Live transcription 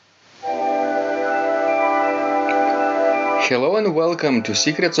Hello and welcome to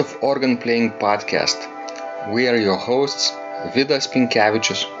Secrets of Organ Playing podcast. We are your hosts, Vidas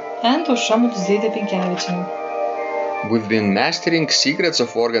Pinkevičius and Aušra Mudzytė Pinkevičienė. We've been mastering secrets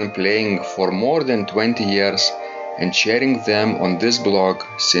of organ playing for more than 20 years and sharing them on this blog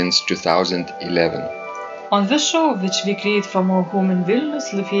since 2011. On this show, which we create from our home in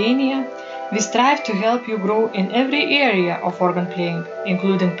Vilnius, Lithuania, we strive to help you grow in every area of organ playing,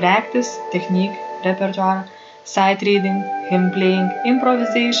 including practice, technique, repertoire, sight reading, hymn playing,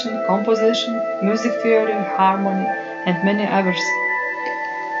 improvisation, composition, music theory, harmony, and many others.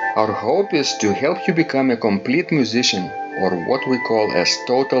 Our hope is to help you become a complete musician, or what we call as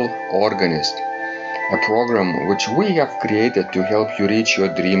total organist, a program which we have created to help you reach your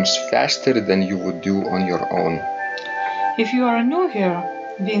dreams faster than you would do on your own. If you are new here,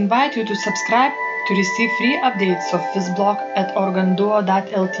 we invite you to subscribe to receive free updates of this blog at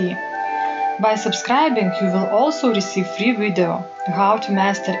organduo.lt. By subscribing, you will also receive free video how to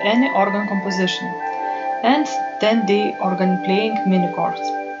master any organ composition and 10-day organ playing mini course.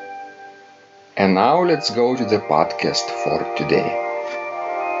 And now let's go to the podcast for today.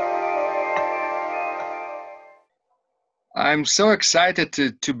 I'm so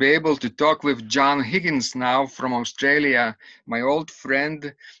excited to be able to talk with John Higgins now from Australia, my old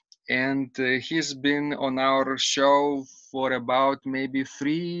friend, and he's been on our show for about maybe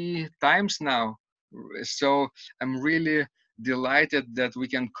 3 times now. So I'm really delighted that we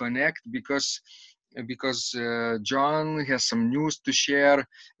can connect because John has some news to share.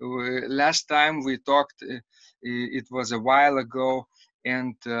 Last time we talked, it was a while ago,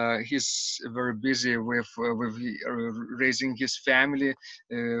 and he's very busy with raising his family,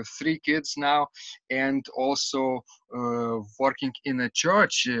 3 kids now, and also working in a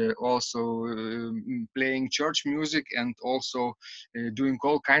church, also playing church music, and also doing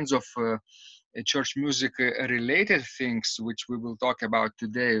all kinds of church music related things, which we will talk about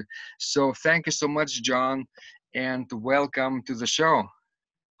today. So thank you so much, John, and welcome to the show.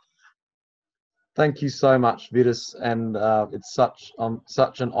 Thank you so much, Vidas, and it's such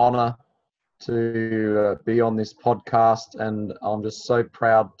an honor to be on this podcast, and I'm just so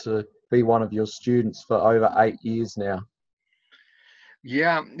proud to be one of your students for over 8 years now.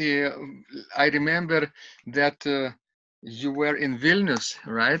 Yeah, I remember that you were in Vilnius,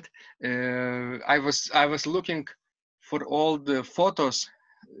 right? I was looking for all the photos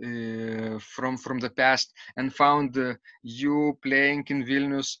from the past and found you playing in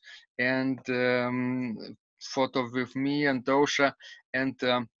Vilnius, and photo with me and Aušra, and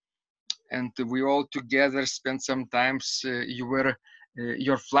we all together spent some times.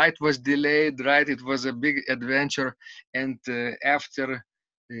 Your flight was delayed, right? It was a big adventure, and after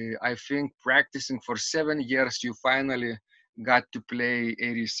I think practicing for 7 years, you finally got to play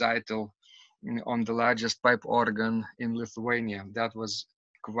a recital on the largest pipe organ in Lithuania. That was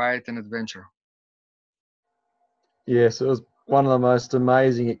quite an adventure. Yes, it was one of the most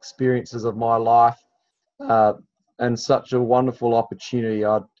amazing experiences of my life, and such a wonderful opportunity.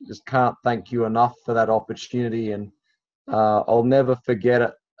 I just can't thank you enough for that opportunity, and I'll never forget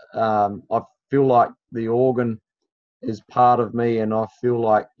it. I feel like the organ is part of me, and I feel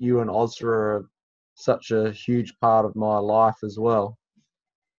like you and Ozra are such a huge part of my life as well.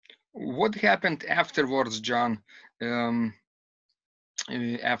 What happened afterwards, John?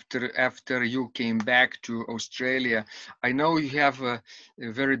 After you came back to Australia, I know you have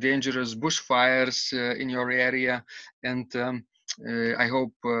very dangerous bushfires in your area, and I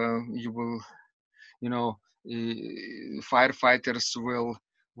hope you will, firefighters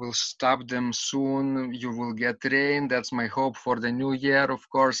will stop them soon. You will get rain. That's my hope for the new year, of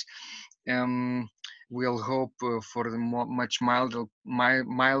course. We'll hope for the much milder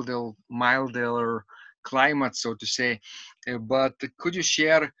climate, so to say. But could you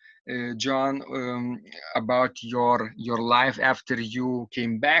share, John, about your life after you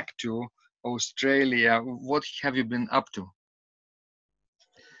came back to Australia? What have you been up to?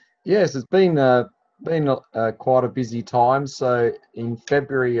 Yes, it's been quite a busy time. So in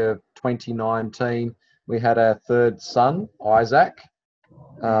February of 2019, we had our 3rd son, Isaac.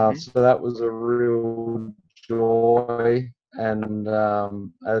 So that was a real joy, and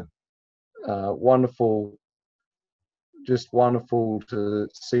wonderful to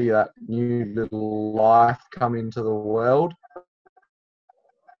see that new little life come into the world.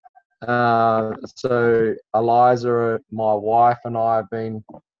 So Eliza, my wife, and I have been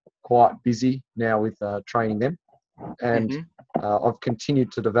quite busy now with training them, and I've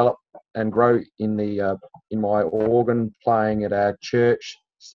continued to develop and grow in my organ playing at our church,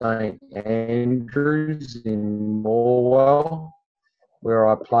 St. Andrews in Morwell, where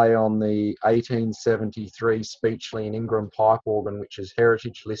I play on the 1873 Speechley and Ingram pipe organ, which is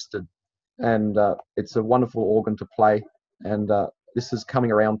heritage listed. And it's a wonderful organ to play. And this is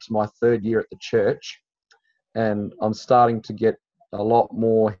coming around to my 3rd year at the church. And I'm starting to get a lot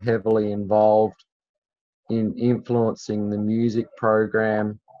more heavily involved in influencing the music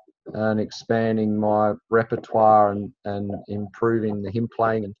program and expanding my repertoire and improving the hymn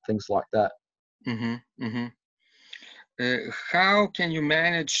playing and things like that. How can you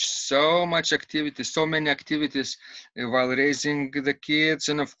manage so much activity, so many activities while raising the kids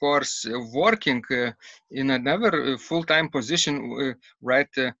and of course working in another full-time position,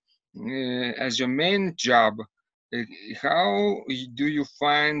 right, as your main job? How do you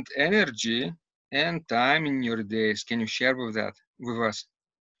find energy and time in your days? Can you share with us?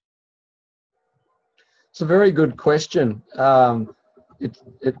 It's a very good question.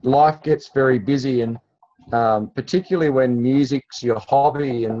 Life gets very busy, and particularly when music's your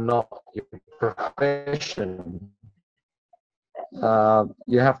hobby and not your profession,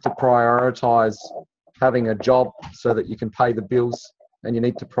 you have to prioritize having a job so that you can pay the bills, and you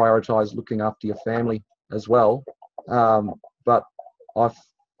need to prioritize looking after your family as well. But I've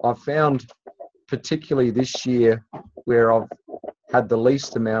found, particularly this year, where I've had the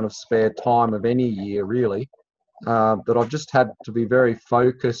least amount of spare time of any year really, that I've just had to be very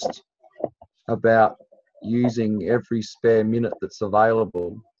focused about using every spare minute that's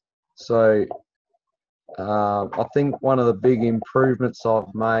available. So I think one of the big improvements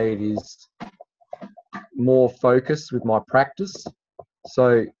I've made is more focus with my practice.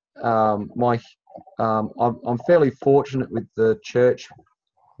 So I'm fairly fortunate with the church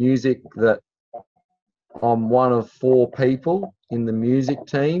music that I'm one of 4 people in the music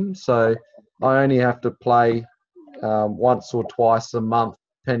team. So I only have to play once or twice a month,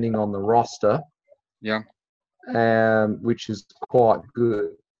 depending on the roster. Yeah. Which is quite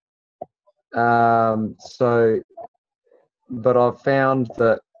good. But I've found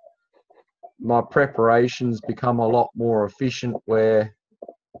that my preparations become a lot more efficient, where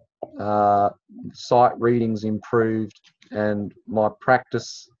sight reading's improved, and my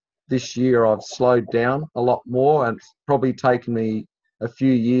practice this year I've slowed down a lot more, and it's probably taken me a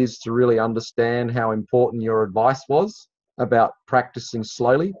few years to really understand how important your advice was about practicing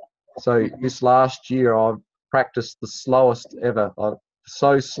slowly. So this last year I've practiced the slowest ever.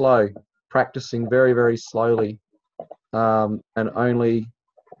 So slow, practicing very, very slowly, and only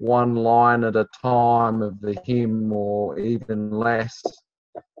one line at a time of the hymn, or even less.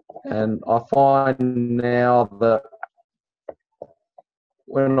 And I find now that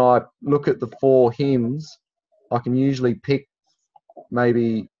when I look at the 4 hymns, I can usually pick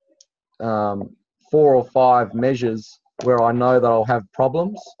maybe 4 or 5 measures where I know that I'll have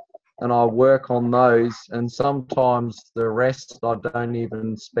problems, and I work on those, and sometimes the rest I don't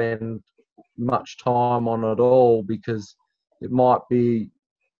even spend much time on at all, because it might be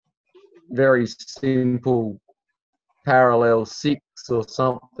very simple parallel 6 or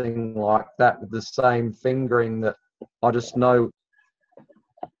something like that with the same fingering that I just know.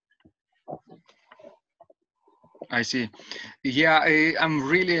 I see. Yeah, I'm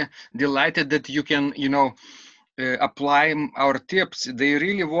really delighted that you can, apply our tips. They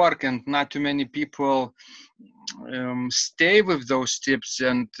really work, and not too many people stay with those tips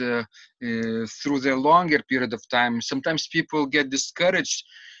and through the longer period of time. Sometimes people get discouraged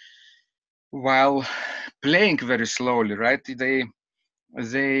while playing very slowly, right? They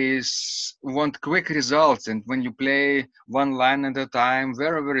want quick results, and when you play one line at a time,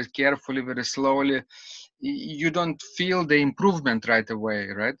 very, very carefully, very slowly, you don't feel the improvement right away,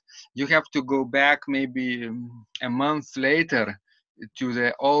 right? You have to go back maybe a month later to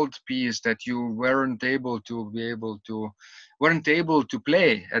the old piece that you weren't able to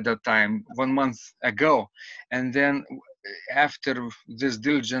play at that time 1 month ago. And then after this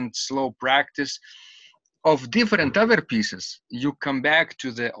diligent, slow practice of different other pieces, you come back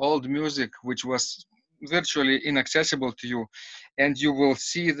to the old music, which was virtually inaccessible to you, and you will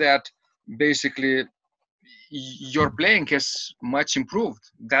see that basically your playing has much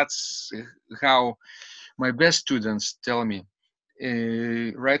improved. That's how my best students tell me.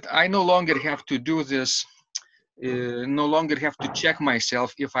 Right? I no longer have to do this, no longer have to check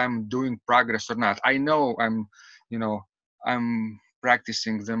myself if I'm doing progress or not. I know I'm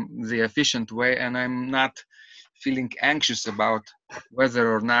practicing them the efficient way, and I'm not feeling anxious about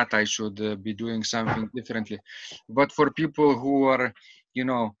whether or not I should be doing something differently. But for people who are,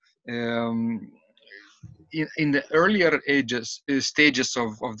 in the earlier stages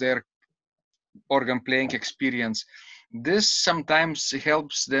of their organ playing experience, this sometimes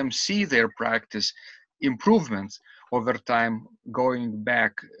helps them see their practice improvements, over time, going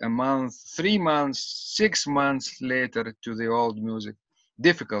back a month, 3 months, 6 months later to the old music,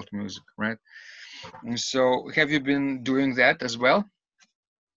 difficult music, right? And so have you been doing that as well?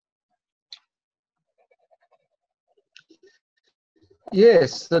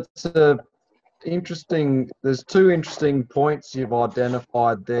 Yes, that's interesting. There's two interesting points you've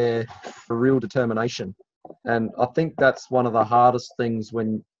identified there for real determination. And I think that's one of the hardest things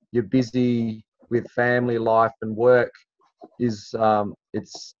when you're busy with family life and work is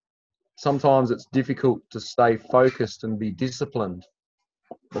it's sometimes it's difficult to stay focused and be disciplined.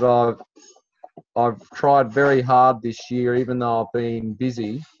 But I've tried very hard this year, even though I've been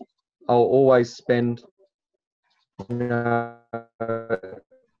busy. I'll always spend at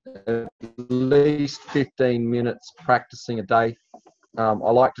least 15 minutes practicing a day. I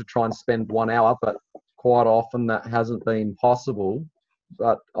like to try and spend 1 hour, but quite often that hasn't been possible.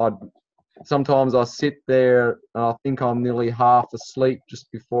 But sometimes I sit there and I think I'm nearly half asleep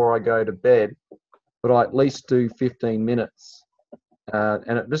just before I go to bed, but I at least do 15 minutes.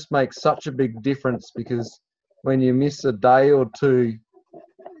 And it just makes such a big difference, because when you miss a day or two,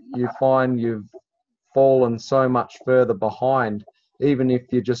 you find you've fallen so much further behind. Even if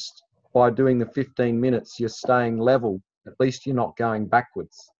you're just, by doing the 15 minutes, you're staying level, at least you're not going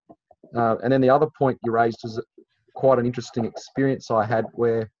backwards. And then the other point you raised is quite an interesting experience I had,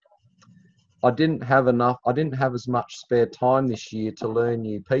 where I didn't have as much spare time this year to learn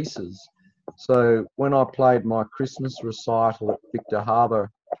new pieces. So when I played my Christmas recital at Victor Harbor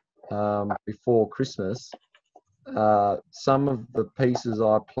before Christmas, some of the pieces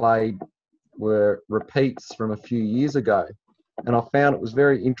I played were repeats from a few years ago. And I found it was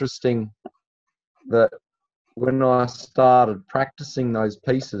very interesting that when I started practicing those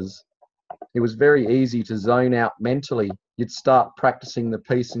pieces, it was very easy to zone out mentally. You'd start practicing the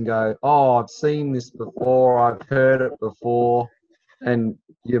piece and go, oh, I've seen this before, I've heard it before, and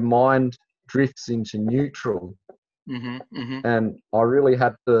your mind drifts into neutral. And I really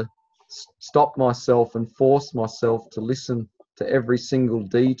had to stop myself and force myself to listen to every single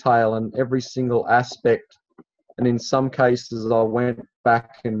detail and every single aspect. And in some cases, I went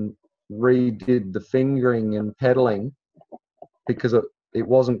back and redid the fingering and pedaling because it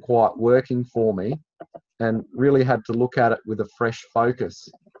wasn't quite working for me, and really had to look at it with a fresh focus.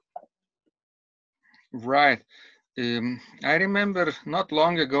 Right. I remember not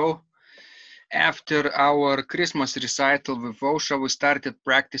long ago, after our Christmas recital with Osha, we started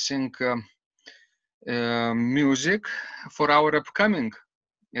practicing music for our upcoming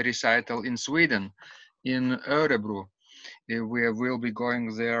recital in Sweden, in Örebro. We will be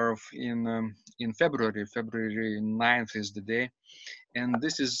going there in February. February 9th is the day. And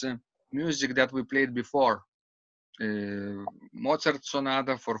this is music that we played before. Mozart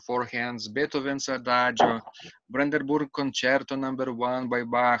Sonata for 4 hands, Beethoven's Adagio, Brandenburg Concerto No. 1 by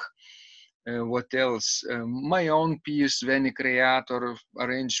Bach. What else? My own piece, Veni Creator,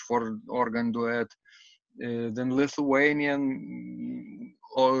 arranged for organ duet. Then Lithuanian,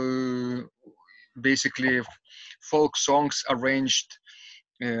 basically folk songs arranged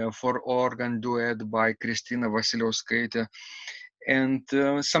for organ duet by Kristina Vasiliauskaitė, and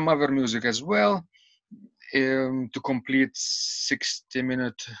some other music as well, to complete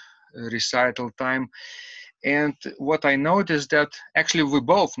 60-minute recital time. And what I noticed that, actually we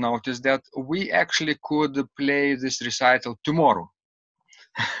both noticed that we actually could play this recital tomorrow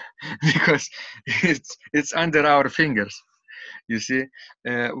because it's under our fingers. You see,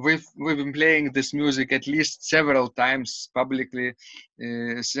 we've been playing this music at least several times publicly,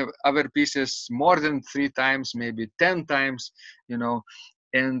 other pieces more than 3 times, maybe 10 times, you know,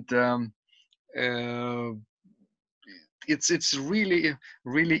 and it's really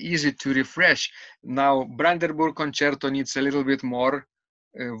easy to refresh. Now Brandenburg Concerto needs a little bit more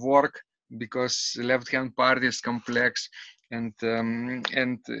work because left hand part is complex, and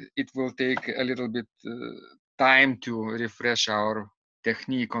it will take a little bit time to refresh our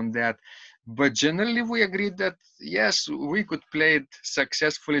technique on that. But generally we agreed that yes, we could play it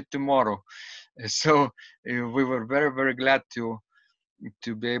successfully tomorrow. So we were very glad to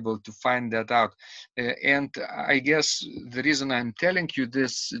be able to find that out. And I guess the reason I'm telling you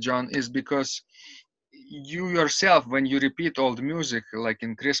this, John, is because you yourself, when you repeat old music, like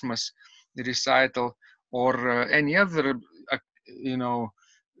in Christmas recital or any other,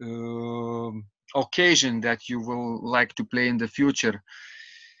 occasion that you will like to play in the future,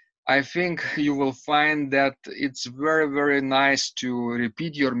 I think you will find that it's very nice to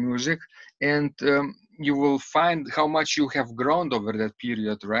repeat your music, and you will find how much you have grown over that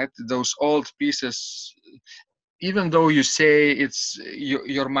period, right? Those old pieces, even though you say it's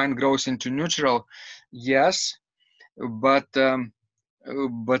your mind grows into neutral, yes, but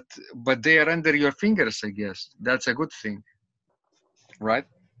but they are under your fingers, I guess. That's a good thing, right?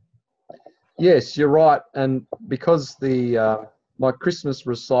 Yes, you're right. And because the my Christmas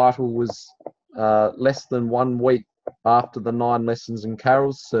recital was less than 1 week after the 9 lessons and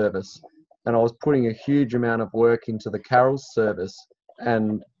carols service, and I was putting a huge amount of work into the carols service,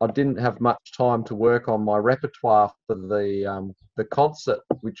 and I didn't have much time to work on my repertoire for the concert,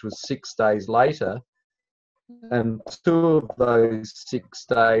 which was 6 days later. And 2 of those 6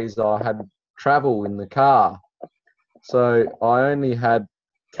 days I had travel in the car, so I only had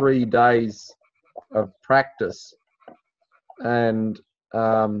 3 days of practice, and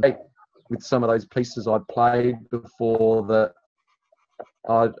with some of those pieces I'd played before, that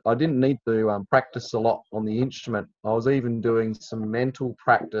I didn't need to practice a lot on the instrument. I was even doing some mental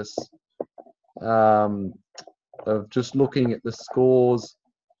practice of just looking at the scores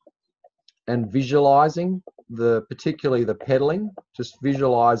and visualizing particularly the pedaling, just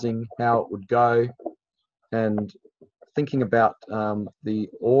visualizing how it would go, and thinking about the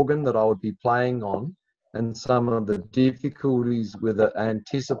organ that I would be playing on, and some of the difficulties with it,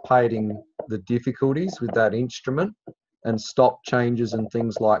 anticipating the difficulties with that instrument and stop changes and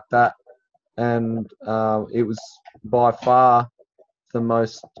things like that. And it was by far the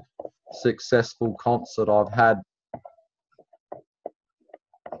most successful concert I've had.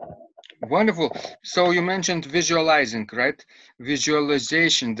 Wonderful. So you mentioned visualizing, right?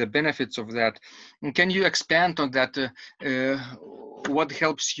 Visualization, the benefits of that. And can you expand on that? What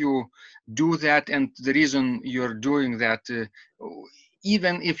helps you do that, and the reason you're doing that,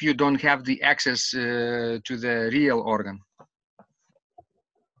 even if you don't have the access to the real organ?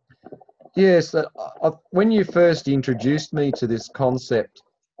 Yes, when you first introduced me to this concept,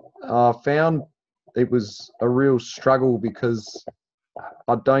 I found it was a real struggle because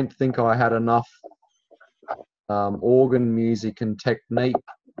I don't think I had enough organ music and technique.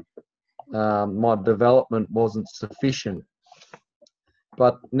 My development wasn't sufficient.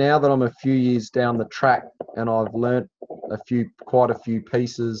 But now that I'm a few years down the track and I've learnt quite a few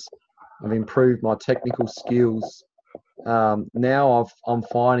pieces, I've improved my technical skills. Now I'm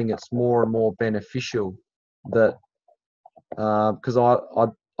finding it's more and more beneficial, that because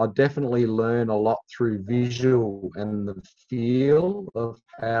I definitely learn a lot through visual and the feel of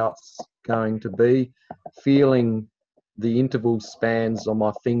how it's going to be, feeling the interval spans on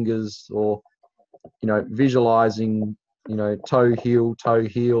my fingers, or visualizing toe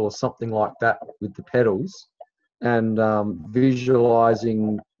heel or something like that with the pedals, and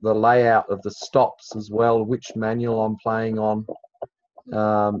visualizing the layout of the stops as well, which manual I'm playing on,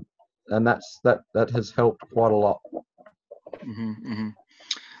 and that has helped quite a lot.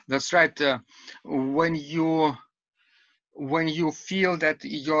 That's right. When you feel that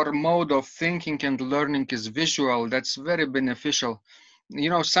your mode of thinking and learning is visual, that's very beneficial.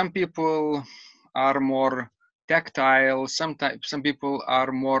 Some people are more tactile, some people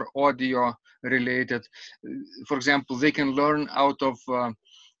are more audio related. For example, they can learn out of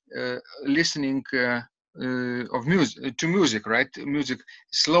listening of music to music, right? Music,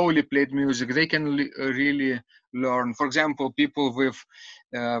 slowly played music, they can really learn. For example, people with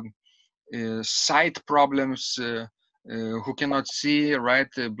sight problems, who cannot see, right,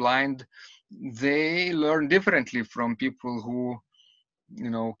 blind, they learn differently from people who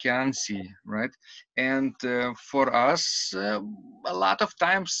can see, right? And for us, a lot of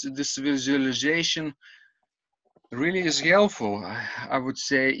times this visualization really is helpful, I would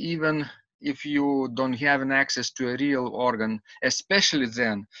say, even if you don't have an access to a real organ, especially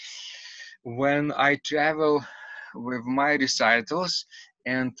then when I travel with my recitals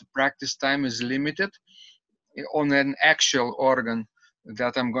and practice time is limited on an actual organ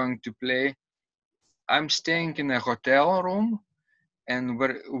that I'm going to play. I'm staying in a hotel room, and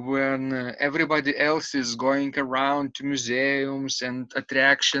when everybody else is going around to museums and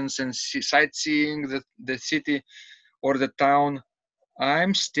attractions and sightseeing the city or the town,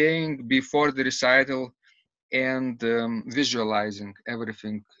 I'm staying before the recital and visualizing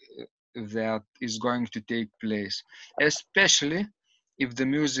everything that is going to take place, especially if the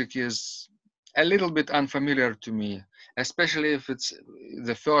music is a little bit unfamiliar to me, especially if it's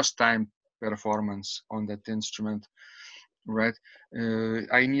the first time performance on that instrument, right?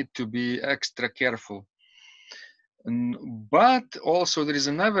 I need to be extra careful. But also there is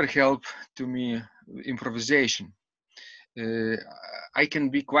another help to me, improvisation. I can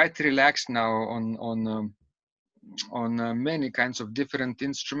be quite relaxed now on many kinds of different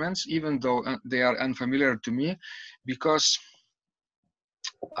instruments, even though they are unfamiliar to me, because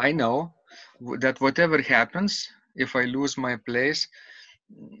I know that whatever happens, if I lose my place,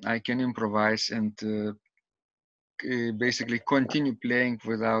 I can improvise and basically continue playing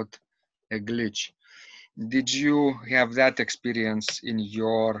without a glitch. Did you have that experience in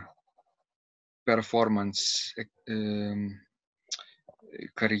your performance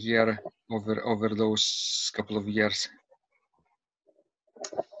career over those couple of years?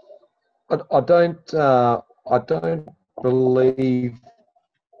 I don't believe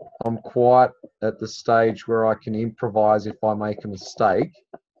I'm quite at the stage where I can improvise if I make a mistake.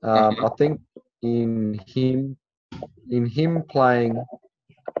 I think in him playing,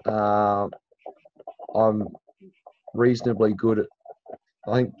 I'm reasonably good at.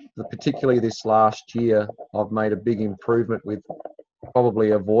 I think that particularly this last year, I've made a big improvement with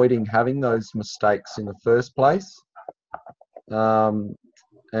probably avoiding having those mistakes in the first place,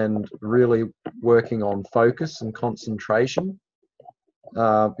 and really working on focus and concentration.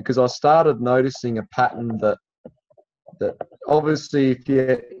 Because I started noticing a pattern that obviously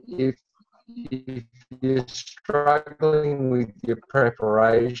if you're struggling with your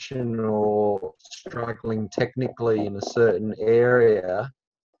preparation or struggling technically in a certain area,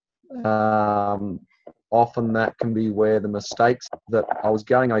 often that can be where the mistakes, that I was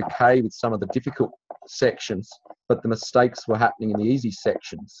going okay with some of the difficult sections, but the mistakes were happening in the easy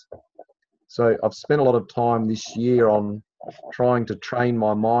sections. So I've spent a lot of time this year on trying to train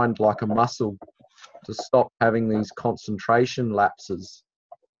my mind like a muscle to stop having these concentration lapses.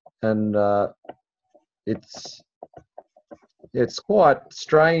 And it's quite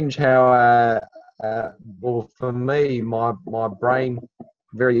strange how, well, for me, my brain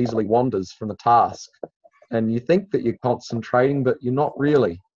very easily wanders from the task. And you think that you're concentrating, but you're not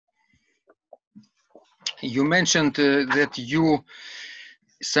really. You mentioned that you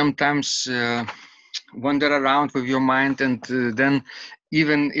sometimes wander around with your mind, and then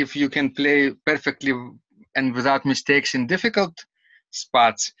even if you can play perfectly and without mistakes in difficult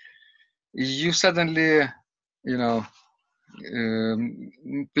spots, you suddenly,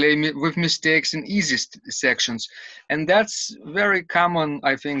 play with mistakes in easy sections, and that's very common,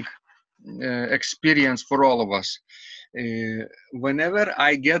 I think, experience for all of us. Whenever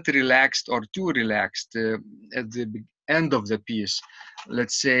I get relaxed or too relaxed at the end of the piece,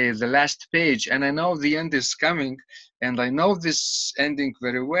 let's say the last page, and I know the end is coming, and I know this ending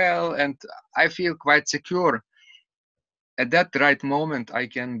very well, and I feel quite secure. At that right moment, I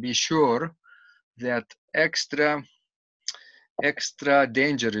can be sure that extra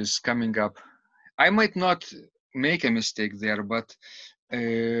danger is coming up. I might not make a mistake there, but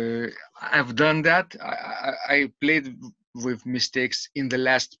I've done that. I played with mistakes in the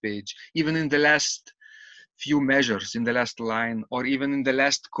last page, even in the last few measures, in the last line, or even in the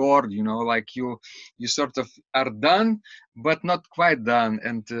last chord. Like you sort of are done, but not quite done,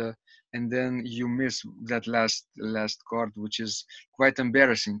 and then you miss that last chord, which is quite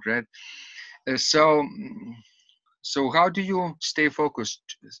embarrassing, right? So how do you stay focused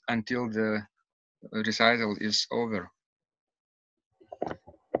until the recital is over?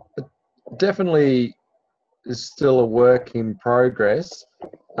 Definitely is still a work in progress.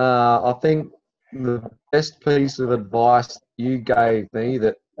 I think the best piece of advice you gave me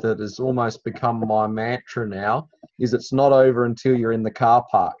that has almost become my mantra now is it's not over until you're in the car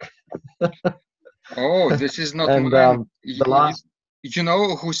park. Oh, this is not and mine. the last, You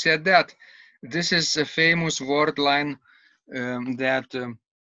know who said that? This is a famous word line that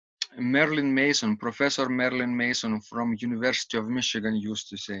Marilyn Mason, Professor Marilyn Mason from University of Michigan used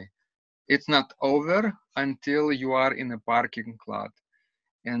to say. It's not over until you are in a parking lot.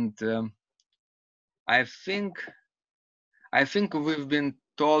 And I think we've been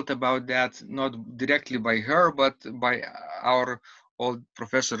told about that not directly by her, but by our old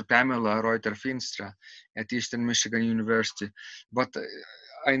professor Pamela Reuter-Finstra at Eastern Michigan University. But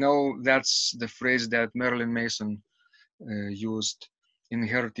I know that's the phrase that Marilyn Mason used in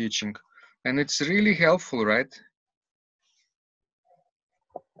her teaching, and it's really helpful, right?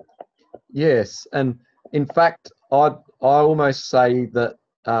 yes, and in fact, I almost say that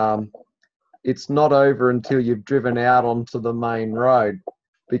it's not over until you've driven out onto the main road,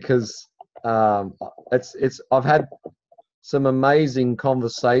 because I've had some amazing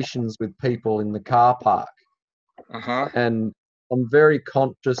conversations with people in the car park, and I'm very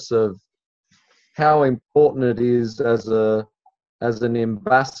conscious of how important it is as an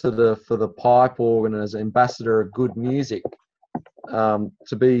ambassador for the pipe organ, as an ambassador of good music,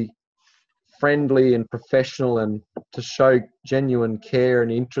 to be friendly and professional and to show genuine care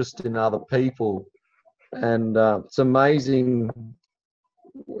and interest in other people. And it's amazing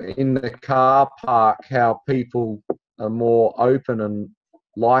in the car park how people are more open and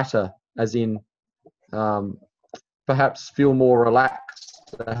lighter, as in perhaps feel more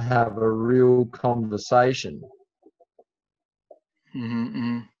relaxed to have a real conversation.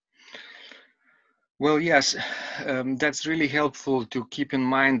 Well, yes, that's really helpful to keep in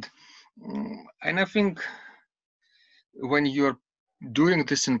mind. And I think when you're doing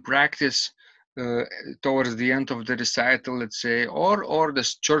this in practice, towards the end of the recital, let's say, or the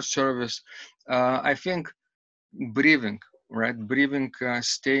church service, I think breathing, right? Breathing,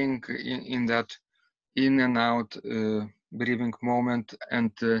 staying in that in and out breathing moment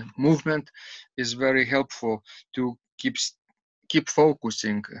and movement is very helpful to keep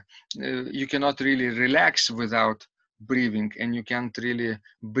focusing. You cannot really relax without breathing, and you can't really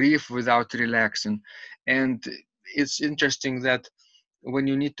breathe without relaxing. And it's interesting that when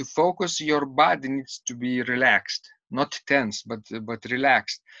you need to focus, your body needs to be relaxed, not tense, but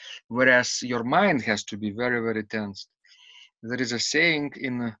relaxed, whereas your mind has to be very, very tense. There is a saying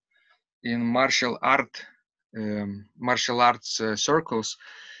in martial arts circles,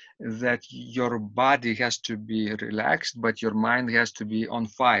 that your body has to be relaxed, but your mind has to be on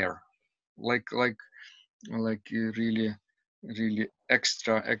fire, like really, really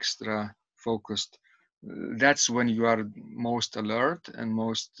extra focused. That's when you are most alert and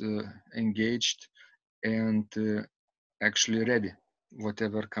most engaged and actually ready,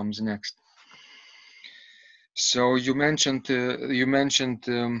 whatever comes next. So you mentioned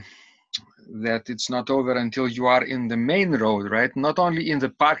that it's not over until you are in the main road, right? Not only in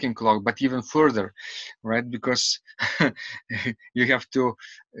the parking lot, but even further, right? Because you have to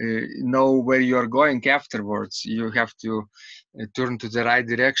know where you are going afterwards. You have to turn to the right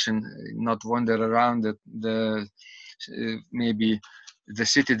direction, not wander around the maybe the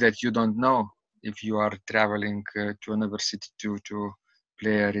city that you don't know if you are traveling to another city to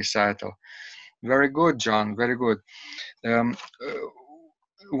play a recital. Very good, John. Very good.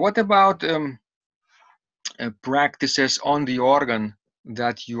 What about practices on the organ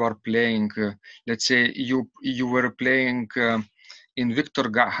that you are playing? Let's say you were playing in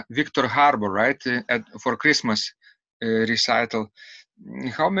Victor Harbor, right? For Christmas recital.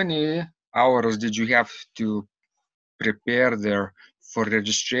 How many hours did you have to prepare there for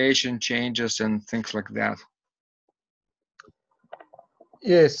registration changes and things like that?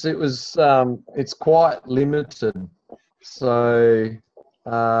 Yes, it was. It's quite limited, so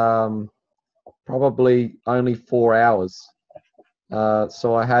probably only 4 hours.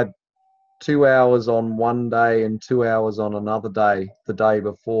 So I had 2 hours on one day and 2 hours on another day, the day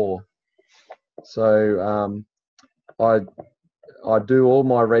before. So I do all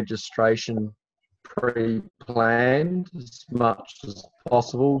my registration pre-planned as much as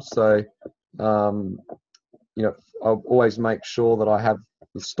possible. So you know, I always make sure that I have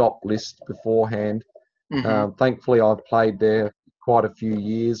the stop list beforehand. Thankfully, I've played there quite a few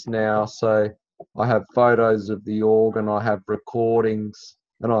years now, so I have photos of the organ, I have recordings,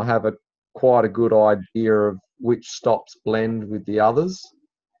 and I have quite a good idea of which stops blend with the others.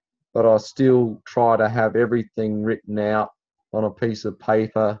 But I still try to have everything written out on a piece of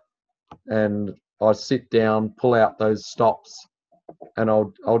paper, and I sit down, pull out those stops, and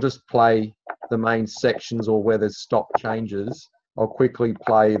I'll just play the main sections, or where there's stop changes, I'll quickly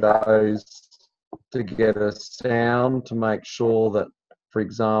play those to get a sound, to make sure that, for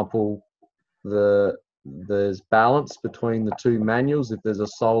example, there's balance between the two manuals. If there's a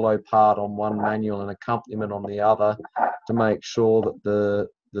solo part on one manual and accompaniment on the other, to make sure that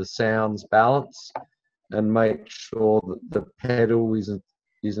the sounds balance, and make sure that the pedal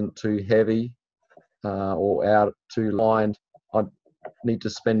isn't too heavy or out too lined. I need to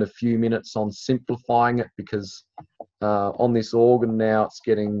spend a few minutes on simplifying it, because on this organ now it's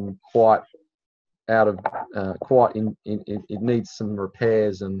getting quite out of it needs some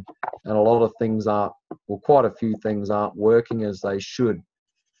repairs, and a lot of things aren't, well, quite a few things aren't working as they should.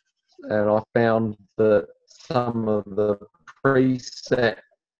 And I found that some of the preset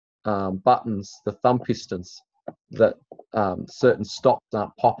buttons, the thumb pistons, that certain stops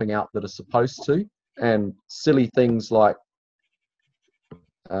aren't popping out that are supposed to, and silly things like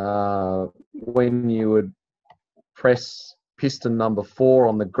when you would press piston number 4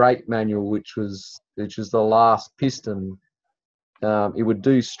 on the great manual, which was the last piston, it would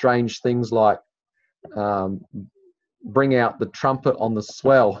do strange things like bring out the trumpet on the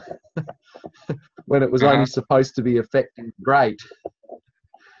swell when it was only supposed to be affecting great.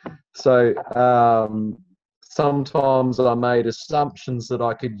 So sometimes I made assumptions that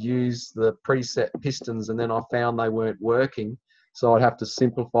I could use the preset pistons, and then I found they weren't working. So I'd have to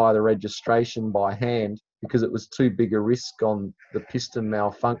simplify the registration by hand, because it was too big a risk on the piston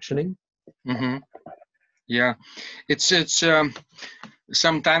malfunctioning. Yeah, it's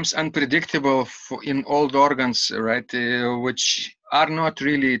sometimes unpredictable in old organs, right? Which are not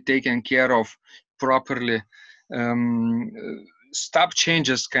really taken care of properly. stop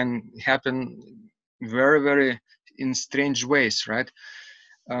changes can happen very, very in strange ways, right?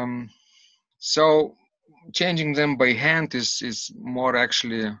 So changing them by hand is more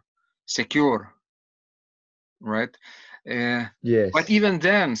actually secure, right? Yes. But even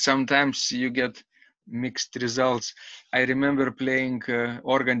then, sometimes you get mixed results. I remember playing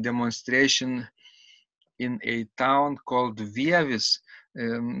organ demonstration in a town called Vievis.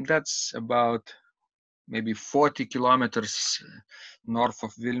 That's about maybe 40 kilometers north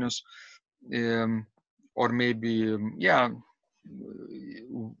of Vilnius, or maybe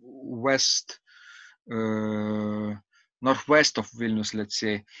west, northwest of Vilnius, let's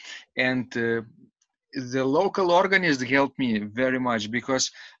say. And the local organist helped me very much because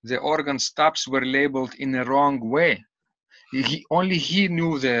the organ stops were labeled in a wrong way. Only he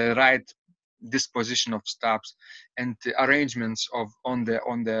knew the right disposition of stops and the arrangements of on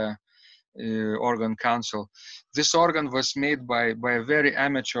the organ console. This organ was made by a very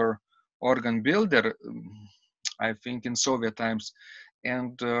amateur organ builder, I think in Soviet times,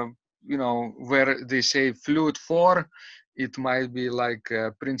 and where they say flute 4, it might be like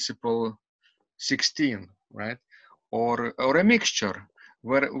principle 16, right? Or a mixture.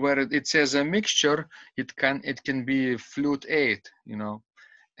 Where it says a mixture, it can be flute 8,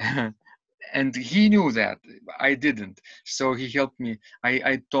 and he knew that I didn't. So he helped me.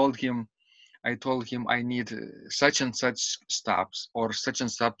 I told him I need such and such stops or such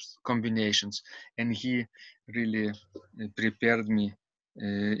and such combinations, and he really prepared me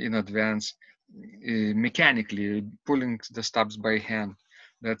in advance, mechanically pulling the stops by hand.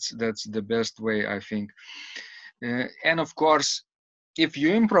 That's the best way, I think. And of course, if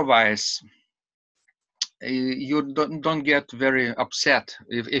you improvise, you don't get very upset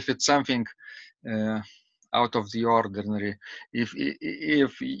if it's something out of the ordinary. If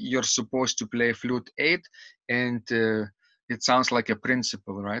you're supposed to play flute 8 and it sounds like a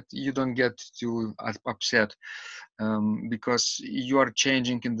principle, right? You don't get too upset because you are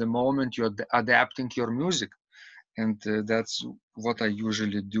changing in the moment. You're adapting your music, and that's what I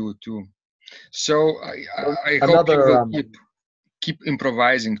usually do too. So I hope you Another will keep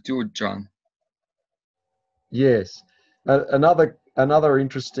improvising too, John. Yes. Another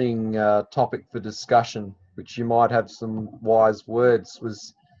interesting topic for discussion, which you might have some wise words,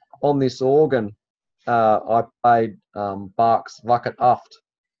 was on this organ. I played Bach's Wacht Acht,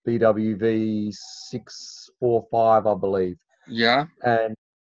 BWV 645, I believe. Yeah. And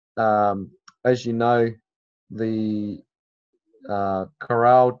as you know, the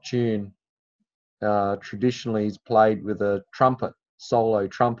chorale tune traditionally is played with a trumpet, solo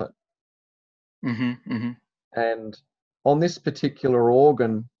trumpet. Mm-hmm, mm-hmm. And on this particular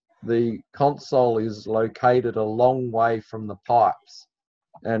organ, the console is located a long way from the pipes.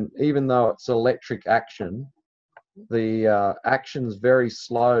 And even though it's electric action, the action's very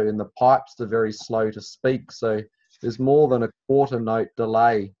slow and the pipes are very slow to speak. So there's more than a quarter note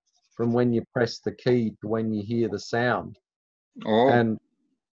delay from when you press the key to when you hear the sound. Oh. And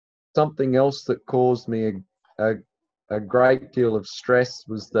something else that caused me a great deal of stress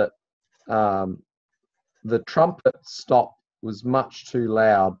was that the trumpet stop was much too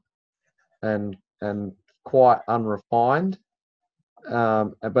loud and quite unrefined.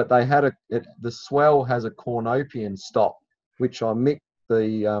 But they had the swell has a cornopian stop, which I mixed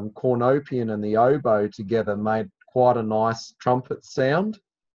the cornopian and the oboe together, made quite a nice trumpet sound.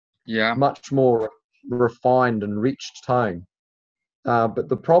 Yeah. Much more refined and rich tone. But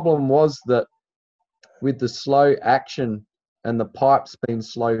the problem was that with the slow action and the pipes being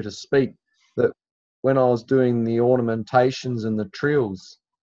slow to speak, that when I was doing the ornamentations and the trills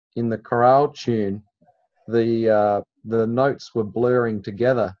in the chorale tune, the notes were blurring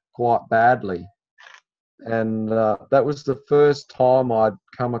together quite badly. And that was the first time I'd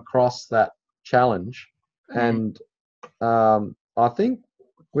come across that challenge. And I think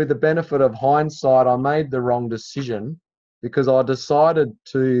with the benefit of hindsight, I made the wrong decision because I decided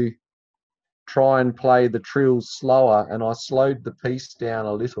to try and play the trills slower, and I slowed the piece down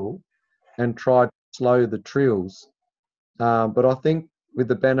a little and tried to slow the trills. But I think with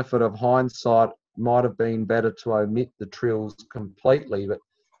the benefit of hindsight, it might have been better to omit the trills completely. But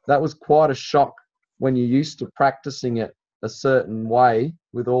that was quite a shock when you're used to practicing it a certain way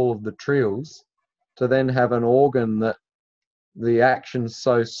with all of the trills, to then have an organ that the action's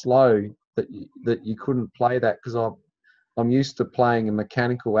so slow that you couldn't play that, because I'm used to playing a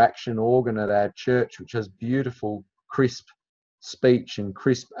mechanical action organ at our church, which has beautiful, crisp speech and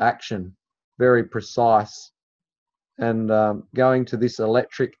crisp action, very precise. And going to this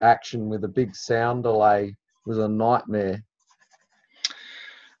electric action with a big sound delay was a nightmare.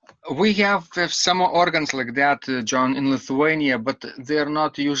 We have some organs like that, John, in Lithuania, but they're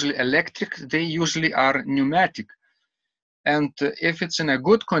not usually electric. They usually are pneumatic. And if it's in a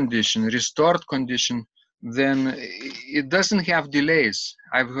good condition, restored condition, then it doesn't have delays.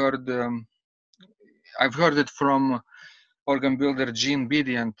 I've heard it from organ builder Gene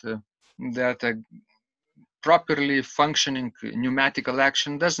Bediant that a properly functioning pneumatic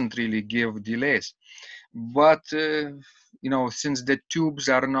election doesn't really give delays. But since the tubes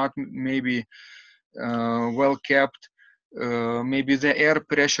are not maybe well kept, maybe the air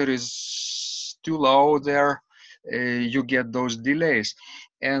pressure is too low there, you get those delays.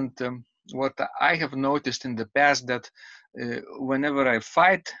 And what I have noticed in the past that whenever I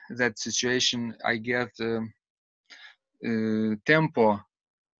fight that situation, I get tempo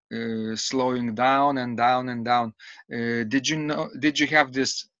slowing down and down and down. Did you have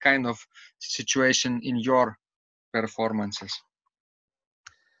this kind of situation in your performances?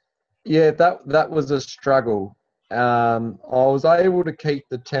 Yeah, that was a struggle. I was able to keep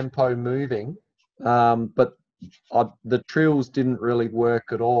the tempo moving, but the trills didn't really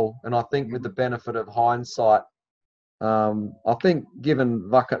work at all. And I think with the benefit of hindsight, I think given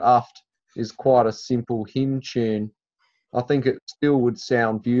Vakat Aft is quite a simple hymn tune, I think it still would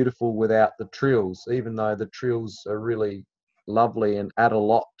sound beautiful without the trills, even though the trills are really lovely and add a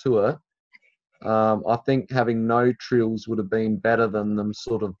lot to it. I think having no trills would have been better than them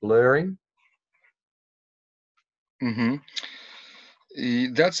sort of blurring. Mm-hmm.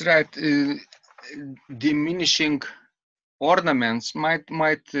 That's right. Diminishing ornaments might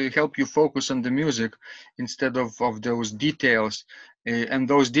help you focus on the music instead of those details, and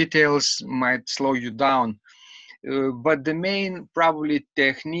those details might slow you down. But the main probably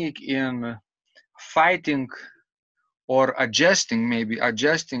technique in fighting or maybe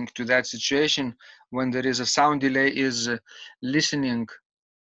adjusting to that situation when there is a sound delay is listening,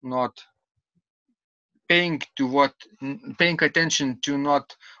 not paying attention to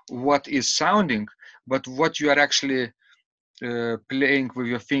not what is sounding, but what you are actually playing with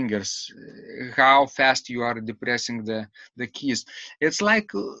your fingers, how fast you are depressing the keys. It's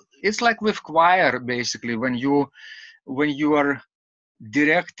like with choir, basically, when you are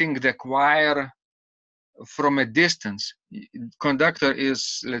directing the choir from a distance. Conductor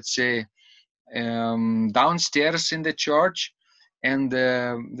is, let's say, downstairs in the church, and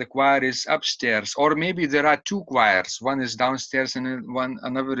the choir is upstairs, or maybe there are two choirs, one is downstairs and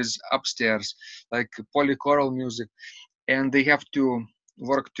another is upstairs, like polychoral music, and they have to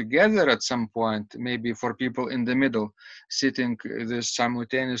work together at some point. Maybe for people in the middle sitting, this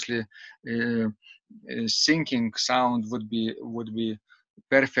simultaneously syncing sound would be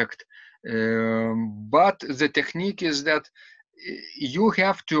perfect. But the technique is that you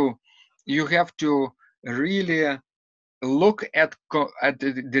have to really look at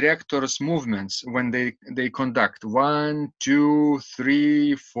the director's movements when they conduct 1, 2,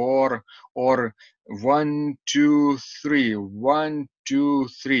 3, 4, or 1, 2, 3, 1, 2,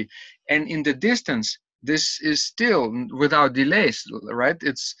 3, and in the distance this is still without delays, right?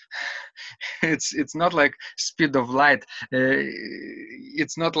 It's not like speed of light.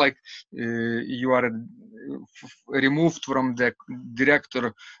 It's not like you are removed from the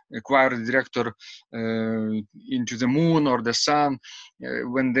choir director into the moon or the sun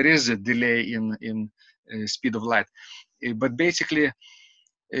when there is a delay in speed of light. But basically,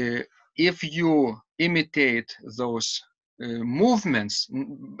 if you imitate those movements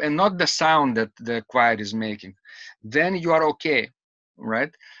and not the sound that the choir is making, then you are okay,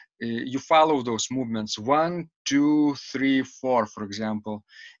 right? You follow those movements, 1, 2, 3, 4, for example,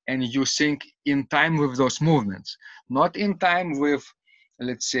 and you sing in time with those movements, not in time with,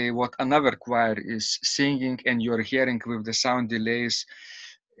 let's say, what another choir is singing and you're hearing with the sound delays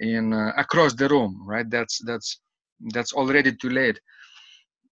in across the room, right? That's already too late.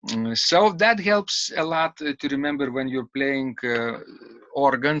 So that helps a lot to remember when you're playing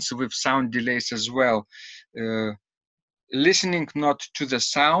organs with sound delays as well. Listening not to the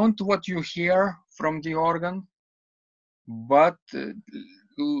sound, what you hear from the organ, but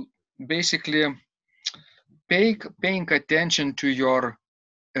basically paying attention to your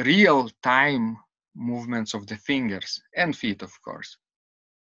real time movements of the fingers and feet, of course.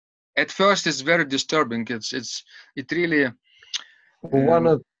 At first, it's very disturbing. It really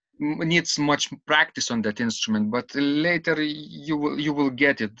needs much practice on that instrument, but later you will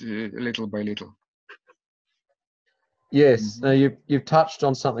get it little by little. Yes, you've touched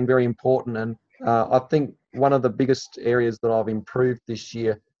on something very important, and I think one of the biggest areas that I've improved this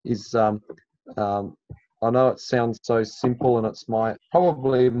year is I know it sounds so simple, and it's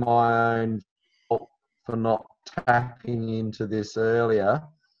probably my own fault for not tapping into this earlier,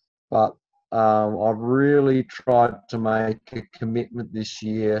 but I've really tried to make a commitment this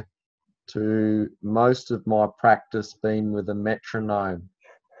year to most of my practice being with a metronome.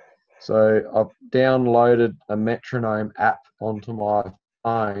 So I've downloaded a metronome app onto my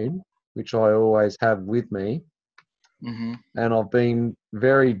phone, which I always have with me. Mm-hmm. And I've been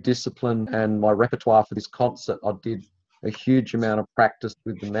very disciplined, and my repertoire for this concert, I did a huge amount of practice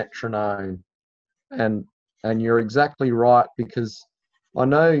with the metronome. And you're exactly right, because I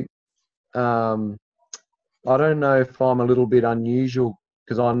know I don't know if I'm a little bit unusual,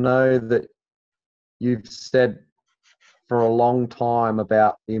 because I know that you've said for a long time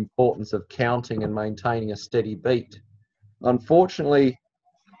about the importance of counting and maintaining a steady beat. Unfortunately,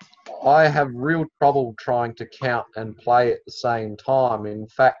 I have real trouble trying to count and play at the same time. In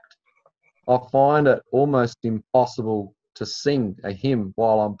fact, I find it almost impossible to sing a hymn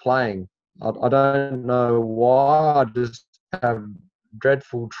while I'm playing. I don't know why, I just have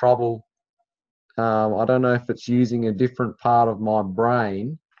dreadful trouble. I don't know if it's using a different part of my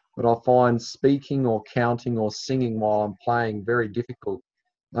brain, but I find speaking or counting or singing while I'm playing very difficult.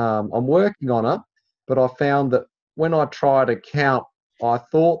 I'm working on it, but I found that when I try to count, I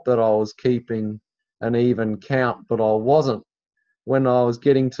thought that I was keeping an even count, but I wasn't. When I was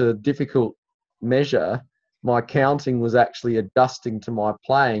getting to a difficult measure, my counting was actually adjusting to my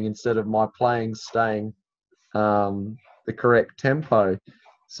playing instead of my playing staying the correct tempo.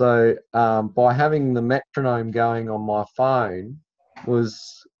 So by having the metronome going on my phone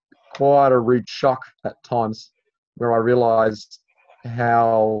was quite a rude shock at times, where I realised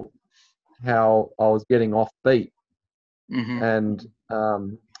how I was getting off beat. Mm-hmm. And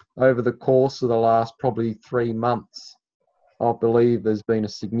over the course of the last probably 3 months, I believe there's been a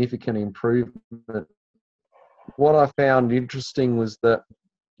significant improvement. What I found interesting was that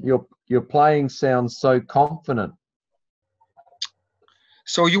your playing sounds so confident.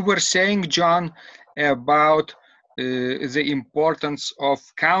 So you were saying, John, about the importance of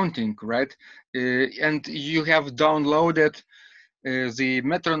counting, right? And you have downloaded the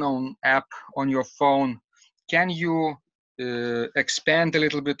metronome app on your phone. Can you expand a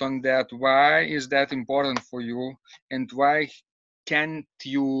little bit on that? Why is that important for you, and why can't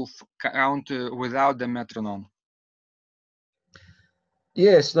you count without the metronome?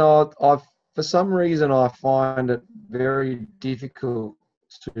 Yes, no, I've for some reason I find it very difficult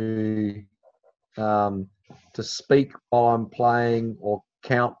to um, to speak while I'm playing, or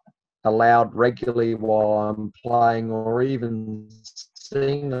count aloud regularly while I'm playing, or even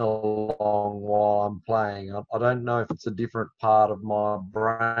sing along while I'm playing. I don't know if it's a different part of my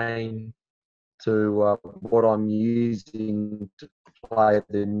brain to what I'm using to play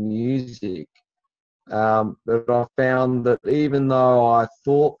the music. But I found that even though I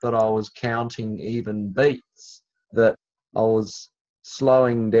thought that I was counting even beats, that I was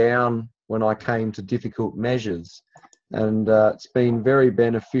slowing down when I came to difficult measures. And it's been very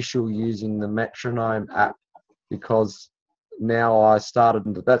beneficial using the metronome app, because now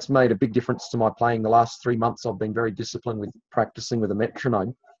that's made a big difference to my playing. The last 3 months I've been very disciplined with practicing with a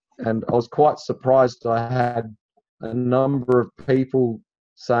metronome, and I was quite surprised. I had a number of people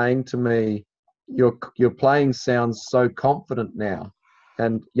saying to me, your playing sounds so confident now.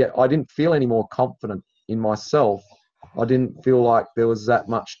 And yet I didn't feel any more confident in myself. I didn't feel like there was that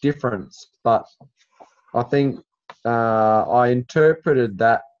much difference. But I think I interpreted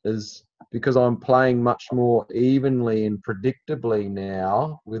that as because I'm playing much more evenly and predictably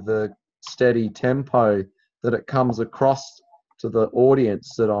now with a steady tempo, that it comes across to the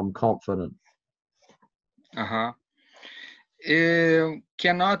audience that I'm confident. Uh-huh.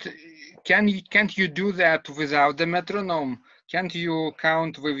 Can't you do that without the metronome? Can't you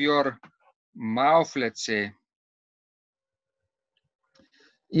count with your mouth, let's say?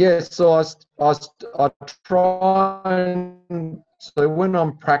 Yes, so I try and, so when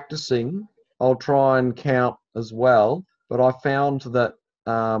I'm practicing, I'll try and count as well. But I found that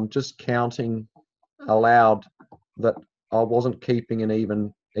just counting aloud, that I wasn't keeping an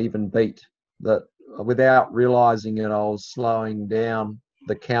even beat. That without realizing it, I was slowing down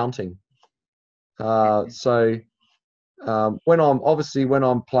the counting. So when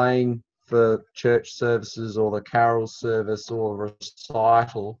I'm playing for church services or the carol service or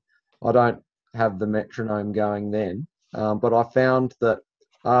recital, I don't have the metronome going then. But I found that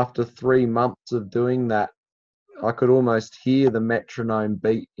after 3 months of doing that, I could almost hear the metronome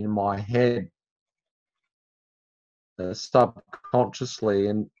beat in my head subconsciously,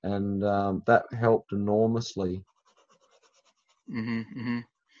 and that helped enormously. Mm-hmm,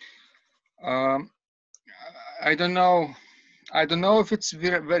 mm-hmm. I don't know. I don't know if it's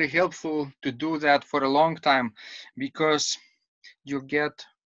very helpful to do that for a long time, because you get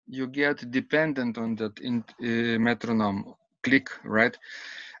you get dependent on that metronome click, right?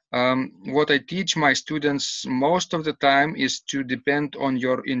 What I teach my students most of the time is to depend on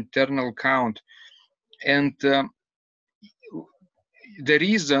your internal count. And the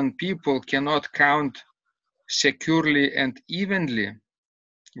reason people cannot count securely and evenly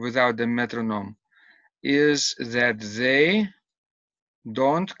without the metronome is that they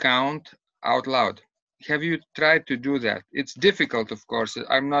don't count out loud. Have you tried to do that? It's difficult, of course,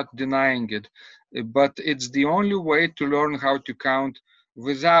 I'm not denying it, but it's the only way to learn how to count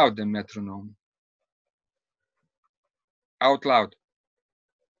without the metronome out loud.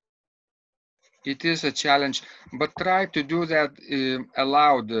 It is a challenge, but try to do that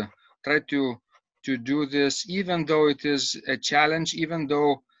aloud. Try to do this, even though it is a challenge, even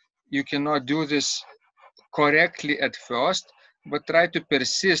though you cannot do this correctly at first, but try to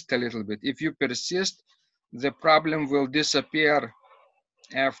persist a little bit. If you persist, the problem will disappear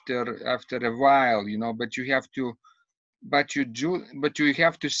after a while, you know. But you have to, but you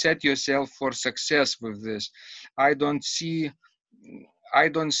have to set yourself for success with this. I don't see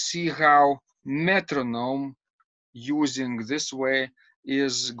how metronome using this way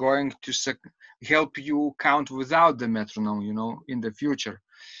is going to help you count without the metronome, you know, in the future,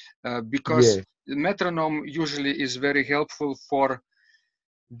 because Yeah, the metronome usually is very helpful for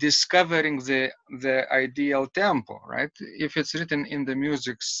discovering the ideal tempo, right? If it's written in the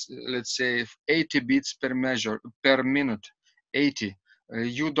music, let's say 80 beats per minute, 80,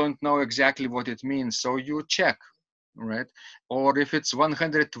 you don't know exactly what it means, so you check, right? Or if it's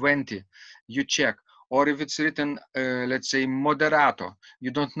 120, you check. Or if it's written, let's say moderato,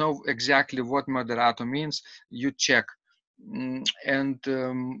 you don't know exactly what moderato means, you check. And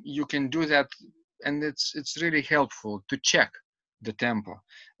you can do that, and it's really helpful to check the tempo.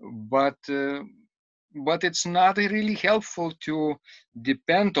 But it's not really helpful to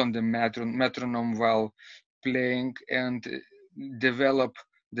depend on the metronome while playing and develop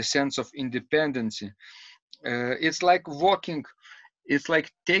the sense of independency. It's like walking, it's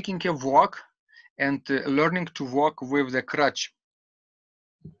like taking a walk and learning to walk with the crutch.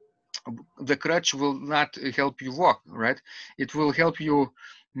 The crutch will not help you walk, right? It will help you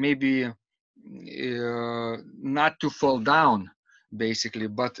maybe not to fall down, basically,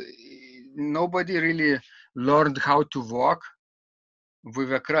 but nobody really learned how to walk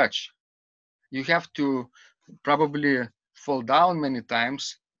with a crutch. You have to probably fall down many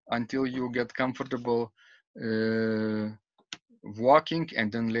times until you get comfortable walking,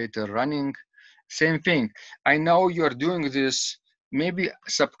 and then later running. Same thing. I know you're doing this maybe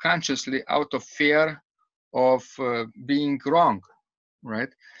subconsciously out of fear of being wrong,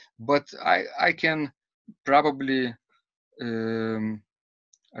 right? But I can probably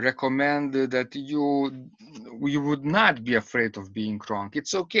recommend that you would not be afraid of being wrong.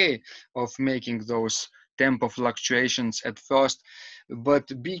 It's okay of making those tempo fluctuations at first, but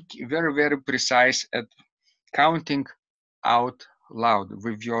be very, very precise at counting out loud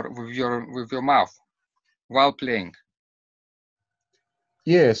with your mouth while playing.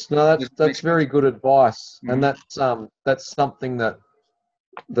 yes, no, Does it make that's sense? very good advice, and Mhm. that's something that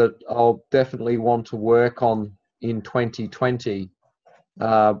I'll definitely want to work on in 2020,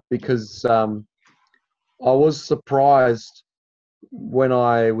 because I was surprised when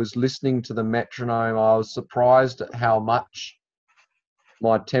I was listening to the metronome. I was surprised at how much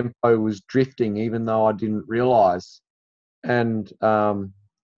my tempo was drifting, even though I didn't realize. And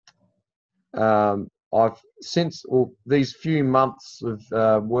I've since, well, these few months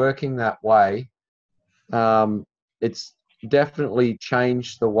of working that way, it's definitely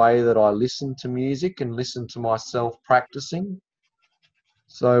changed the way that I listen to music and listen to myself practicing.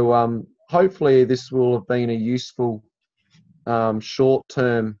 So hopefully this will have been a useful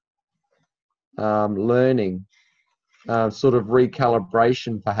short-term learning, sort of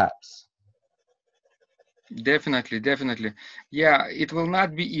recalibration perhaps. Definitely. Yeah, it will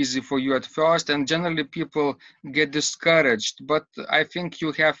not be easy for you at first, and generally people get discouraged. But I think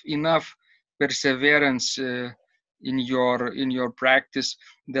you have enough perseverance in your practice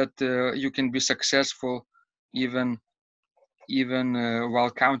that you can be successful even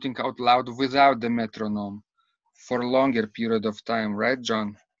while counting out loud without the metronome for a longer period of time, right,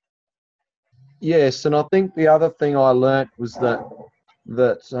 John? Yes, and I think the other thing I learnt was that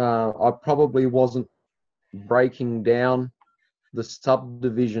I probably wasn't breaking down the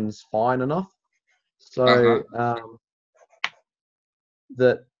subdivisions fine enough. So Uh-huh.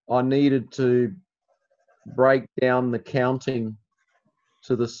 that I needed to break down the counting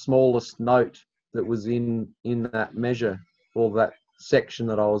to the smallest note that was in that measure, or that section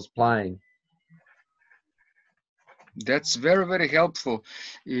that I was playing. That's very, very helpful.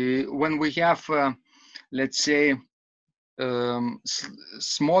 When we have, let's say,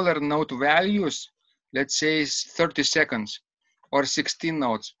 smaller note values, let's say 30 seconds or 16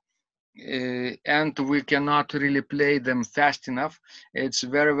 notes, and we cannot really play them fast enough, it's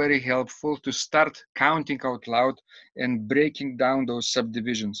very, very helpful to start counting out loud and breaking down those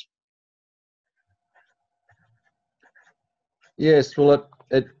subdivisions. Yes, well,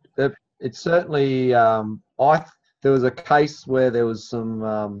 it certainly. There was a case where there was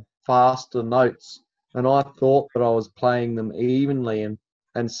some faster notes, and I thought that I was playing them evenly,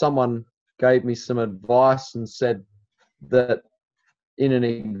 and someone gave me some advice and said that in an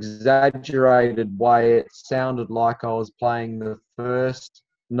exaggerated way, it sounded like I was playing the first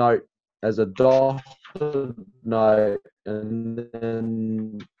note as a dotted note, and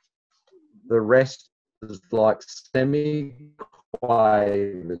then the rest is like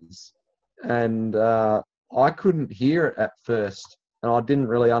semi-quavers, and I couldn't hear it at first, and I didn't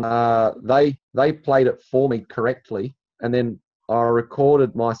really. They played it for me correctly, and then I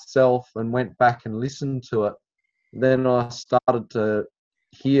recorded myself and went back and listened to it. Then I started to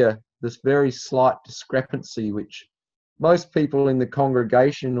hear this very slight discrepancy, which most people in the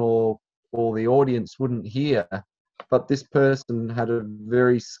congregation or the audience wouldn't hear, but this person had a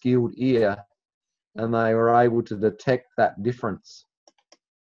very skilled ear, and they were able to detect that difference.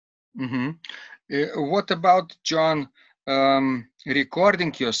 Mm-hmm. What about, John,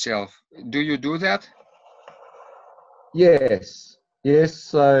 recording yourself? Do you do that? Yes.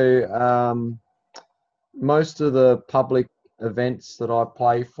 So most of the public events that I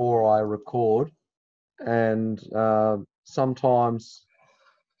play for, I record, and sometimes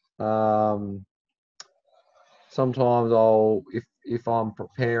I'll, if I'm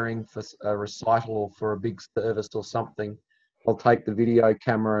preparing for a recital or for a big service or something, I'll take the video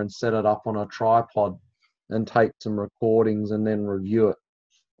camera and set it up on a tripod and take some recordings and then review it.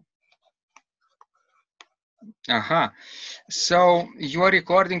 So you are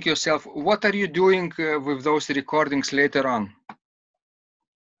recording yourself. What are you doing with those recordings later on?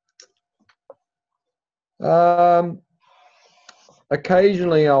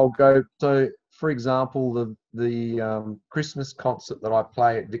 Occasionally I'll go to, for example, the Christmas concert that I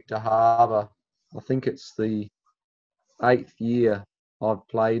play at Victor Harbor. I think it's the 8th year I've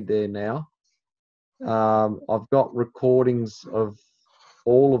played there now. I've got recordings of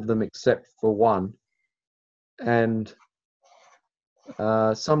all of them except for one, and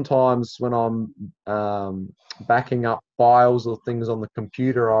sometimes when I'm backing up files or things on the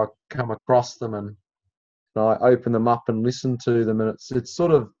computer, I come across them and I open them up and listen to them, and it's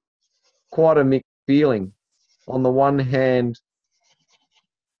sort of quite a mixed feeling. On the one hand,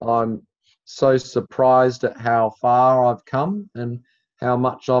 I'm so surprised at how far I've come and how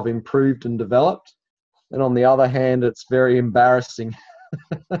much I've improved and developed, and on the other hand, it's very embarrassing.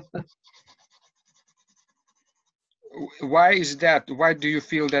 Why is that? Why do you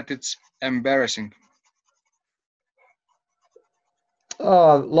feel that it's embarrassing?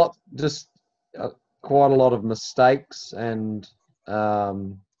 Quite a lot of mistakes, and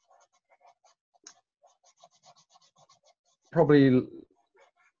probably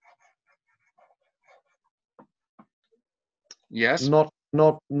Yes.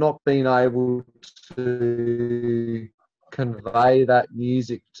 Not being able to convey that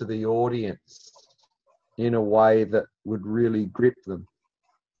music to the audience in a way that would really grip them.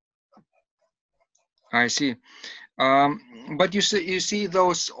 I see. But you see,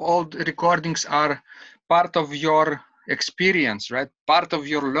 those old recordings are part of your experience, right? Part of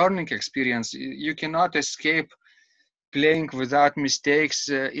your learning experience. You cannot escape playing without mistakes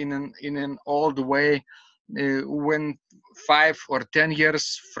in an old way. When 5 or 10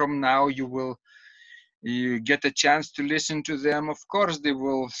 years from now you get a chance to listen to them, of course they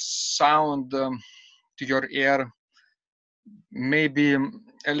will sound to your ear maybe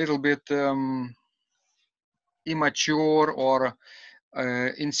a little bit immature or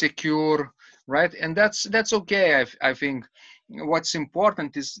insecure, right? And that's okay. I think what's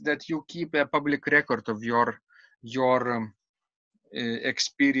important is that you keep a public record of your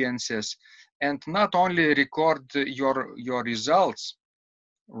experiences, and not only record your results,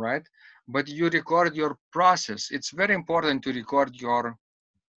 right, but you record your process. It's very important to record your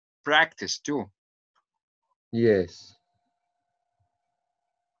practice too. Yes,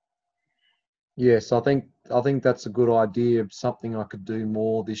 I think that's a good idea. Something I could do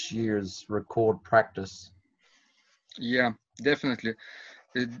more this year is record practice. Yeah, definitely.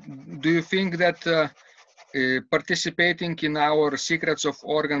 Do you think that participating in our Secrets of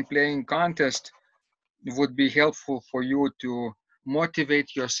Organ Playing contest would be helpful for you to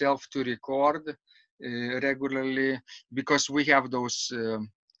motivate yourself to record regularly, because we have those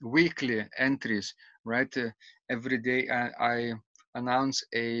weekly entries, right? Every day I announce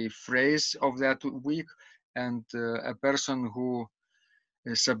a phrase of that week, and a person who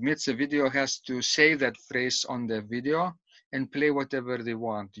submits a video has to say that phrase on the video and play whatever they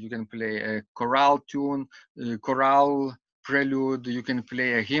want. You can play a chorale tune, chorale prelude, you can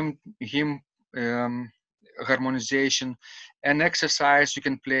play a hymn harmonization, an exercise, you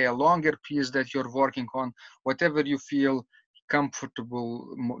can play a longer piece that you're working on, whatever you feel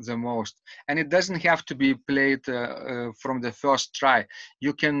comfortable the most. And it doesn't have to be played from the first try.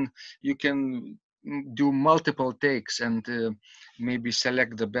 You can do multiple takes and maybe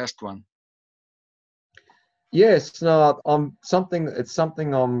select the best one. Yes, no, it's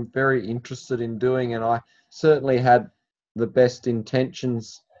something I'm very interested in doing, and I certainly had the best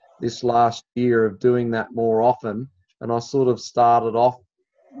intentions this last year of doing that more often. And I sort of started off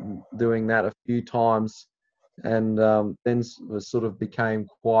doing that a few times, and then sort of became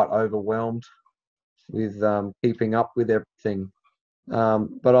quite overwhelmed with keeping up with everything.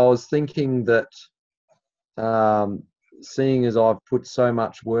 But I was thinking that seeing as I've put so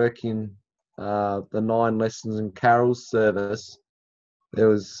much work in the 9 Lessons and Carols service, there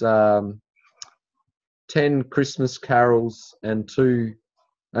was 10 Christmas carols and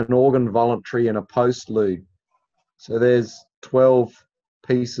an organ voluntary and a postlude. So there's 12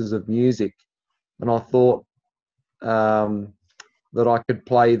 pieces of music, and I thought that I could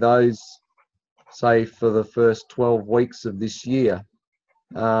play those, say, for the first 12 weeks of this year,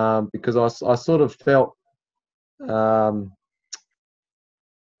 because I sort of felt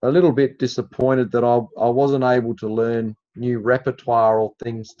a little bit disappointed that I wasn't able to learn new repertoire or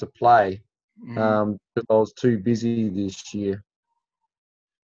things to play because I was too busy this year.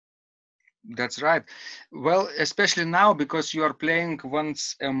 That's right. Well, especially now, because you are playing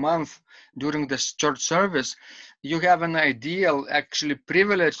once a month during the church service, you have an ideal, actually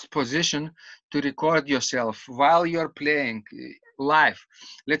privileged position to record yourself while you're playing live.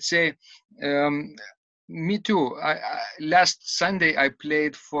 Let's say, me too. Last Sunday I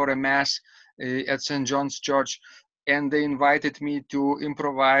played for a mass at St. John's Church, and they invited me to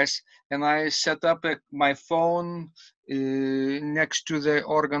improvise, and I set up my phone next to the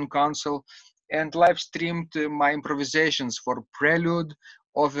organ console and live streamed my improvisations for prelude,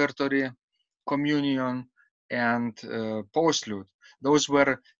 offertory, communion, and postlude. Those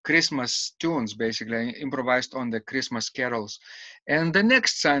were Christmas tunes, basically improvised on the Christmas carols. And the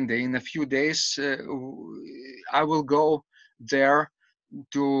next Sunday, in a few days, I will go there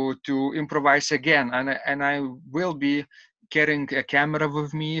to improvise again, and I will be carrying a camera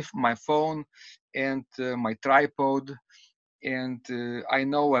with me, my phone, and my tripod, and I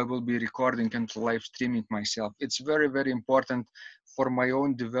know I will be recording and live streaming myself. It's very, very important for my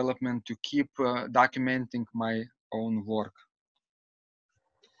own development to keep documenting my own work.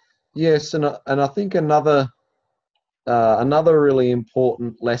 Yes, and I think another really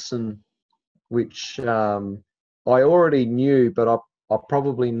important lesson, which I already knew, but I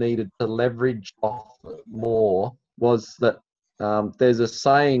probably needed to leverage off more, was that there's a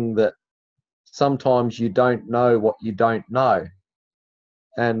saying that sometimes you don't know what you don't know.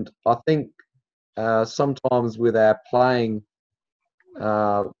 And I think sometimes with our playing,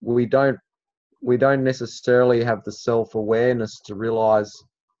 we don't necessarily have the self-awareness to realize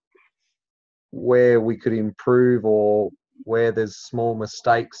where we could improve or where there's small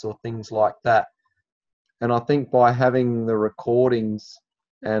mistakes or things like that. And I think by having the recordings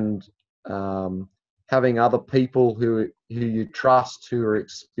and having other people who you trust, who are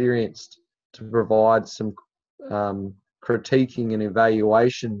experienced, to provide some critiquing and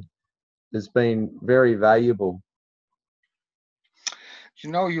evaluation has been very valuable. You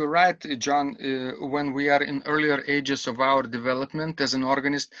know, you're right, John. When we are in earlier ages of our development as an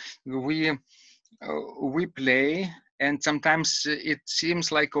organist, we play, and sometimes it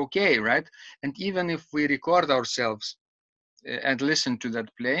seems like okay, right? And even if we record ourselves and listen to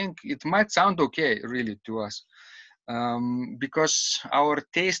that playing, it might sound okay, really, to us, because our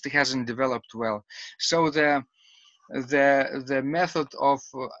taste hasn't developed well. So the method of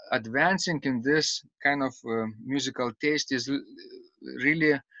advancing in this kind of musical taste is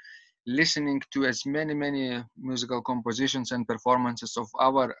really listening to as many musical compositions and performances of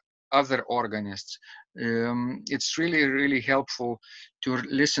our other organists. It's really helpful to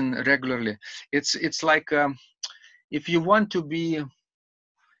listen regularly. It's like if you want to be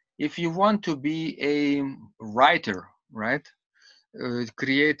a writer, right?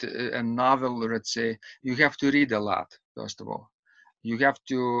 Create a novel, let's say, you have to read a lot. First of all, you have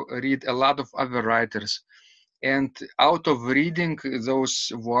to read a lot of other writers, and out of reading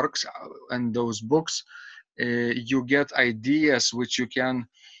those works and those books, you get ideas which you can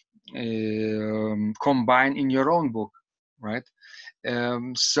combine in your own book, right?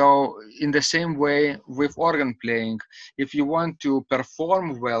 So in the same way with organ playing, if you want to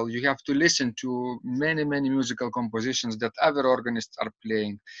perform well, you have to listen to many musical compositions that other organists are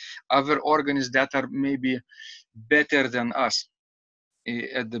playing, other organists that are maybe better than us,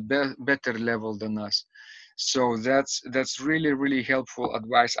 at the better level than us. So that's really helpful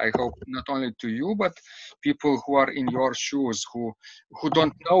advice, I hope, not only to you but people who are in your shoes, who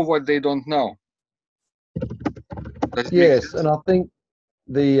don't know what they don't know. Does it make Yes, sense? and I think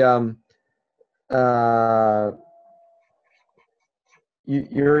the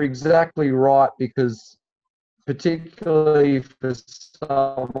you're exactly right, because particularly for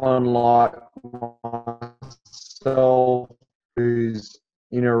someone like myself who's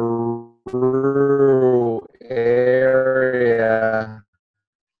in a rural area,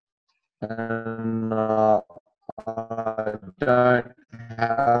 and I don't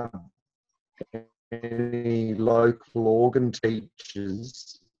have any local organ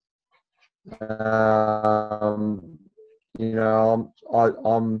teachers. You know,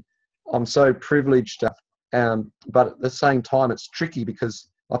 I'm so privileged, but at the same time, it's tricky because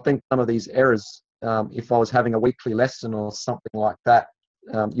I think some of these errors, if I was having a weekly lesson or something like that,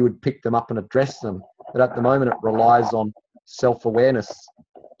 you would pick them up and address them. But at the moment, it relies on self-awareness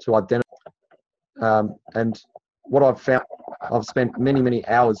to identify. And what I've found, I've spent many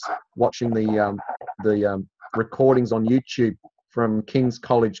hours watching the recordings on YouTube from King's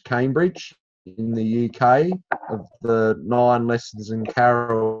College, Cambridge, in the UK, of the 9 lessons and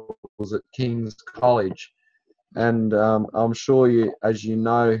carols at King's College. And I'm sure you, as you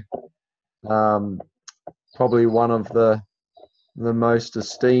know, probably one of the most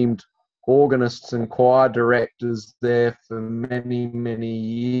esteemed organists and choir directors there for many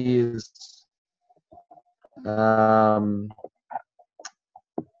years,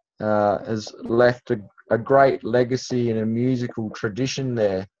 has left a great legacy and a musical tradition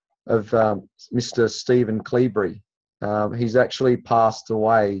there of Mr. Stephen Cleobury. He's actually passed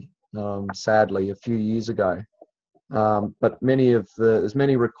away, sadly, a few years ago. But there's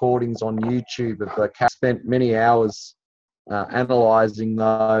many recordings on YouTube of the spent many hours analysing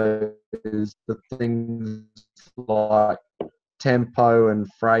those, the things like tempo and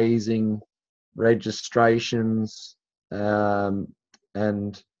phrasing, registrations,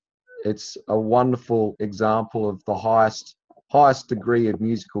 and it's a wonderful example of the highest degree of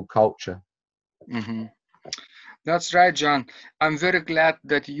musical culture. Mm-hmm. That's right, John. I'm very glad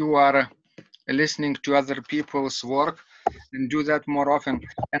that you are listening to other people's work, and do that more often.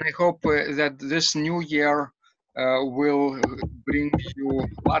 And I hope that this new year will bring you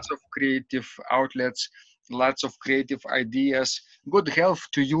lots of creative outlets, lots of creative ideas, good health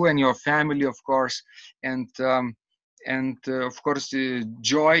to you and your family, of course, and of course,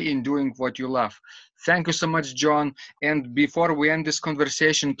 joy in doing what you love. Thank you so much, John. And before we end this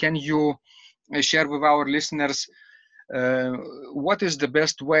conversation, can you share with our listeners what is the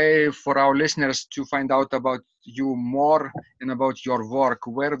best way for our listeners to find out about you more and about your work?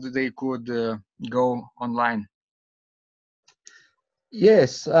 Where they could go online?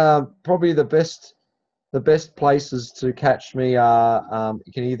 Yes, probably the best places to catch me are,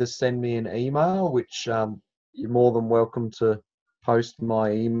 you can either send me an email, which you're more than welcome to post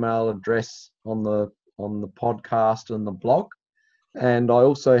my email address on the podcast and the blog. And I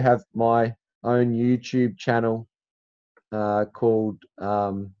also have my own YouTube channel called,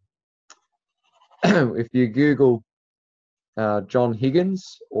 if you Google John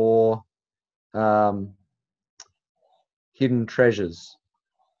Higgins or Hidden Treasures,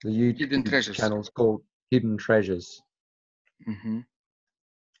 the Hidden YouTube Treasures. channel is called Hidden Treasures. Mm-hmm.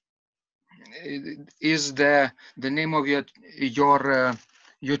 Is the name of your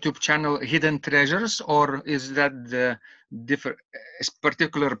YouTube channel Hidden Treasures, or is that the different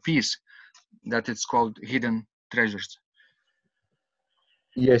particular piece that it's called Hidden Treasures?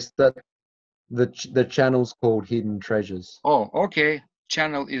 Yes, that the channel's called Hidden Treasures. Oh, okay.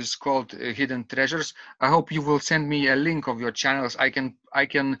 Channel is called Hidden Treasures. I hope you will send me a link of your channels. I can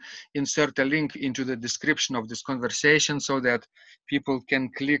insert a link into the description of this conversation so that people can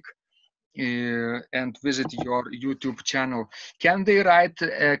click and visit your YouTube channel. Can they write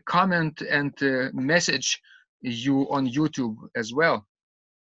a comment and message you on YouTube as well?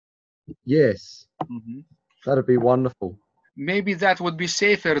 Yes, Mm-hmm. that'd be wonderful. Maybe that would be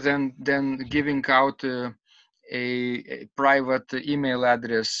safer than giving out a private email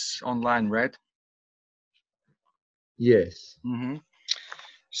address online, right? Yes. Mm-hmm.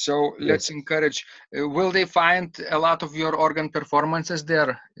 So let's encourage. Will they find a lot of your organ performances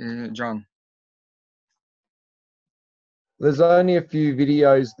there, John? There's only a few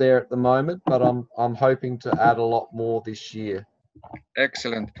videos there at the moment, but I'm hoping to add a lot more this year.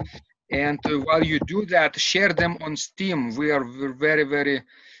 Excellent. And while you do that, share them on Steam. We're very, very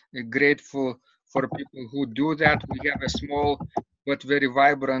grateful for people who do that. We have a small but very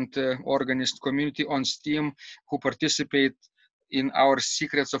vibrant organist community on Steam who participate in our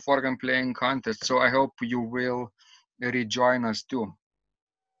Secrets of Organ Playing contest. So I hope you will rejoin us too.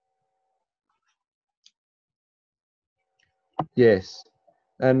 Yes,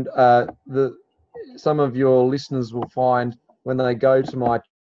 and some of your listeners will find when they go to my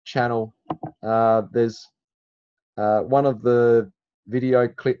channel, there's one of the video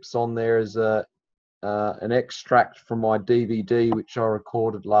clips on there is an extract from my DVD which I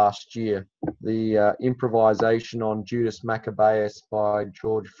recorded last year, the improvisation on Judas Maccabeus by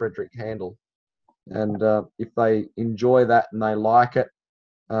George Frederick Handel. And if they enjoy that and they like it,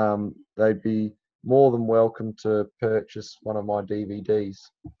 they'd be more than welcome to purchase one of my DVDs.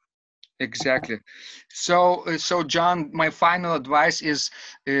 Exactly. So John, my final advice is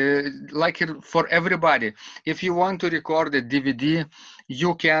like for everybody. If you want to record a DVD,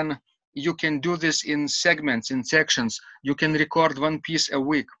 you can do this in segments, in sections. You can record one piece a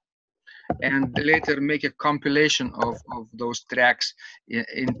week, and later make a compilation of those tracks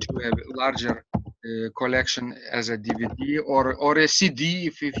into a larger collection as a DVD or a CD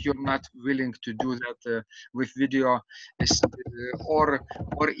if you're not willing to do that with video, or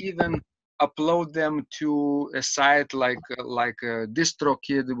even upload them to a site like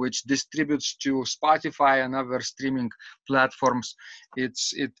DistroKid, which distributes to Spotify and other streaming platforms.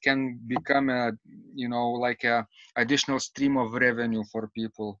 It can become a like a additional stream of revenue for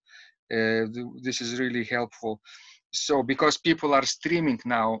people. This is really helpful. So because people are streaming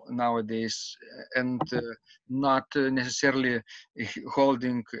nowadays and not necessarily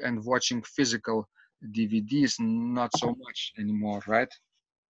holding and watching physical DVDs, not so much anymore, right?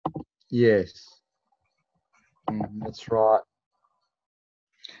 Yes, that's right.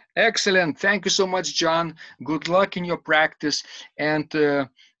 Excellent. Thank you so much, John. Good luck in your practice. And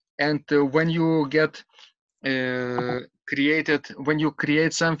when you get when you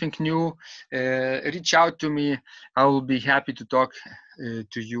create something new, reach out to me. I will be happy to talk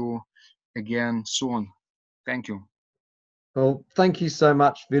to you again soon. Thank you. Well, thank you so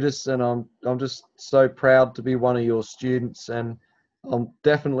much, Vidas, and I'm just so proud to be one of your students, and I'm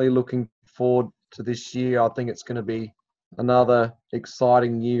definitely looking forward to this year. I think it's going to be another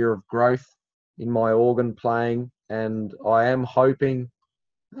exciting year of growth in my organ playing, and I am hoping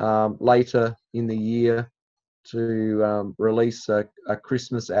later in the year to release a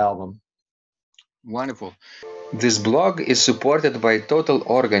Christmas album. Wonderful. This blog is supported by Total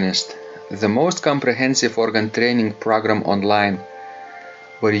Organist, the most comprehensive organ training program online,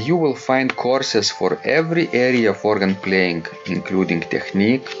 where you will find courses for every area of organ playing, including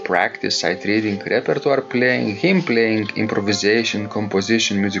technique, practice, sight reading, repertoire playing, hymn playing, improvisation,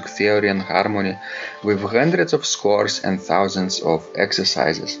 composition, music theory and harmony, with hundreds of scores and thousands of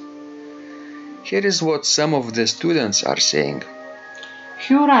exercises. Here is what some of the students are saying.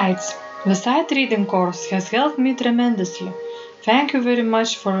 Hugh writes, "The sight reading course has helped me tremendously. Thank you very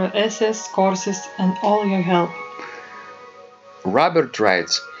much for your SS courses and all your help." Robert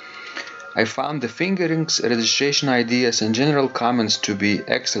writes, "I found the fingerings, registration ideas and general comments to be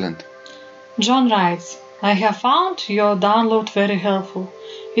excellent." John writes, "I have found your download very helpful.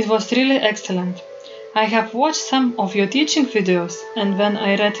 It was really excellent. I have watched some of your teaching videos, and when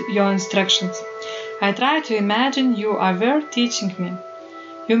I read your instructions, I tried to imagine you were teaching me.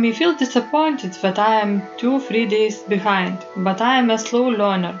 You may feel disappointed that I am 2-3 days behind, but I am a slow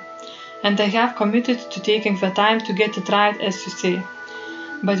learner, and I have committed to taking the time to get it right, as you say.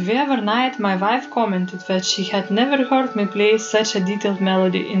 But the other night my wife commented that she had never heard me play such a detailed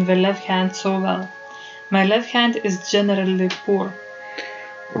melody in the left hand so well. My left hand is generally poor."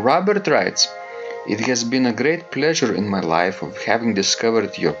 Robert writes, "It has been a great pleasure in my life of having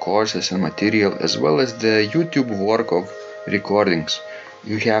discovered your courses and material as well as the YouTube work of recordings.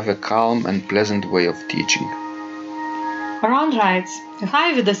 You have a calm and pleasant way of teaching." Ron writes, "Hi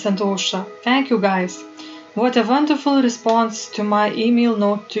Vidas and Ausra, thank you guys. What a wonderful response to my email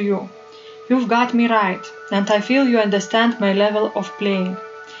note to you. You've got me right, and I feel you understand my level of playing.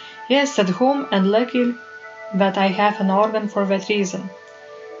 Yes, at home and lucky that I have an organ for that reason.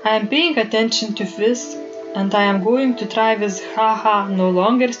 I am paying attention to this, and I am going to try this haha no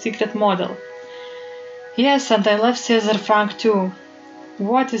longer secret model. Yes, and I love César Franck too.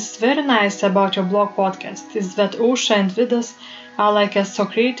 What is very nice about your blog podcast is that Ausra and Vidas are like a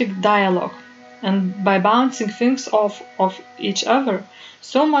Socratic dialogue, and by bouncing things off of each other,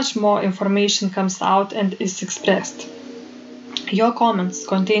 so much more information comes out and is expressed. Your comments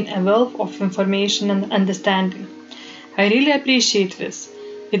contain a wealth of information and understanding. I really appreciate this.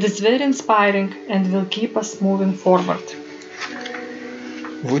 It is very inspiring and will keep us moving forward.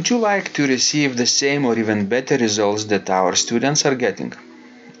 Would you like to receive the same or even better results that our students are getting?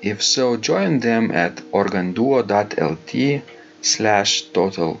 If so, join them at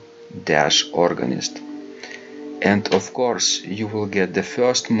organduo.lt/total-organist. And of course, you will get the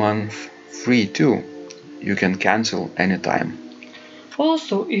first month free too. You can cancel anytime.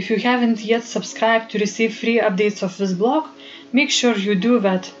 Also, if you haven't yet subscribed to receive free updates of this blog, make sure you do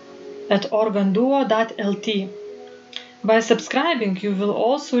that at organduo.lt. By subscribing, you will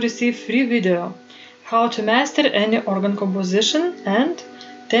also receive free video, how to master any organ composition and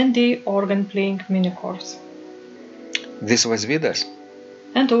 10-day organ playing mini course. This was Vidas.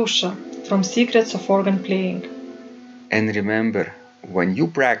 And Ausra from Secrets of Organ Playing. And remember, when you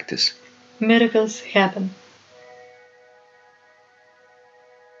practice, miracles happen.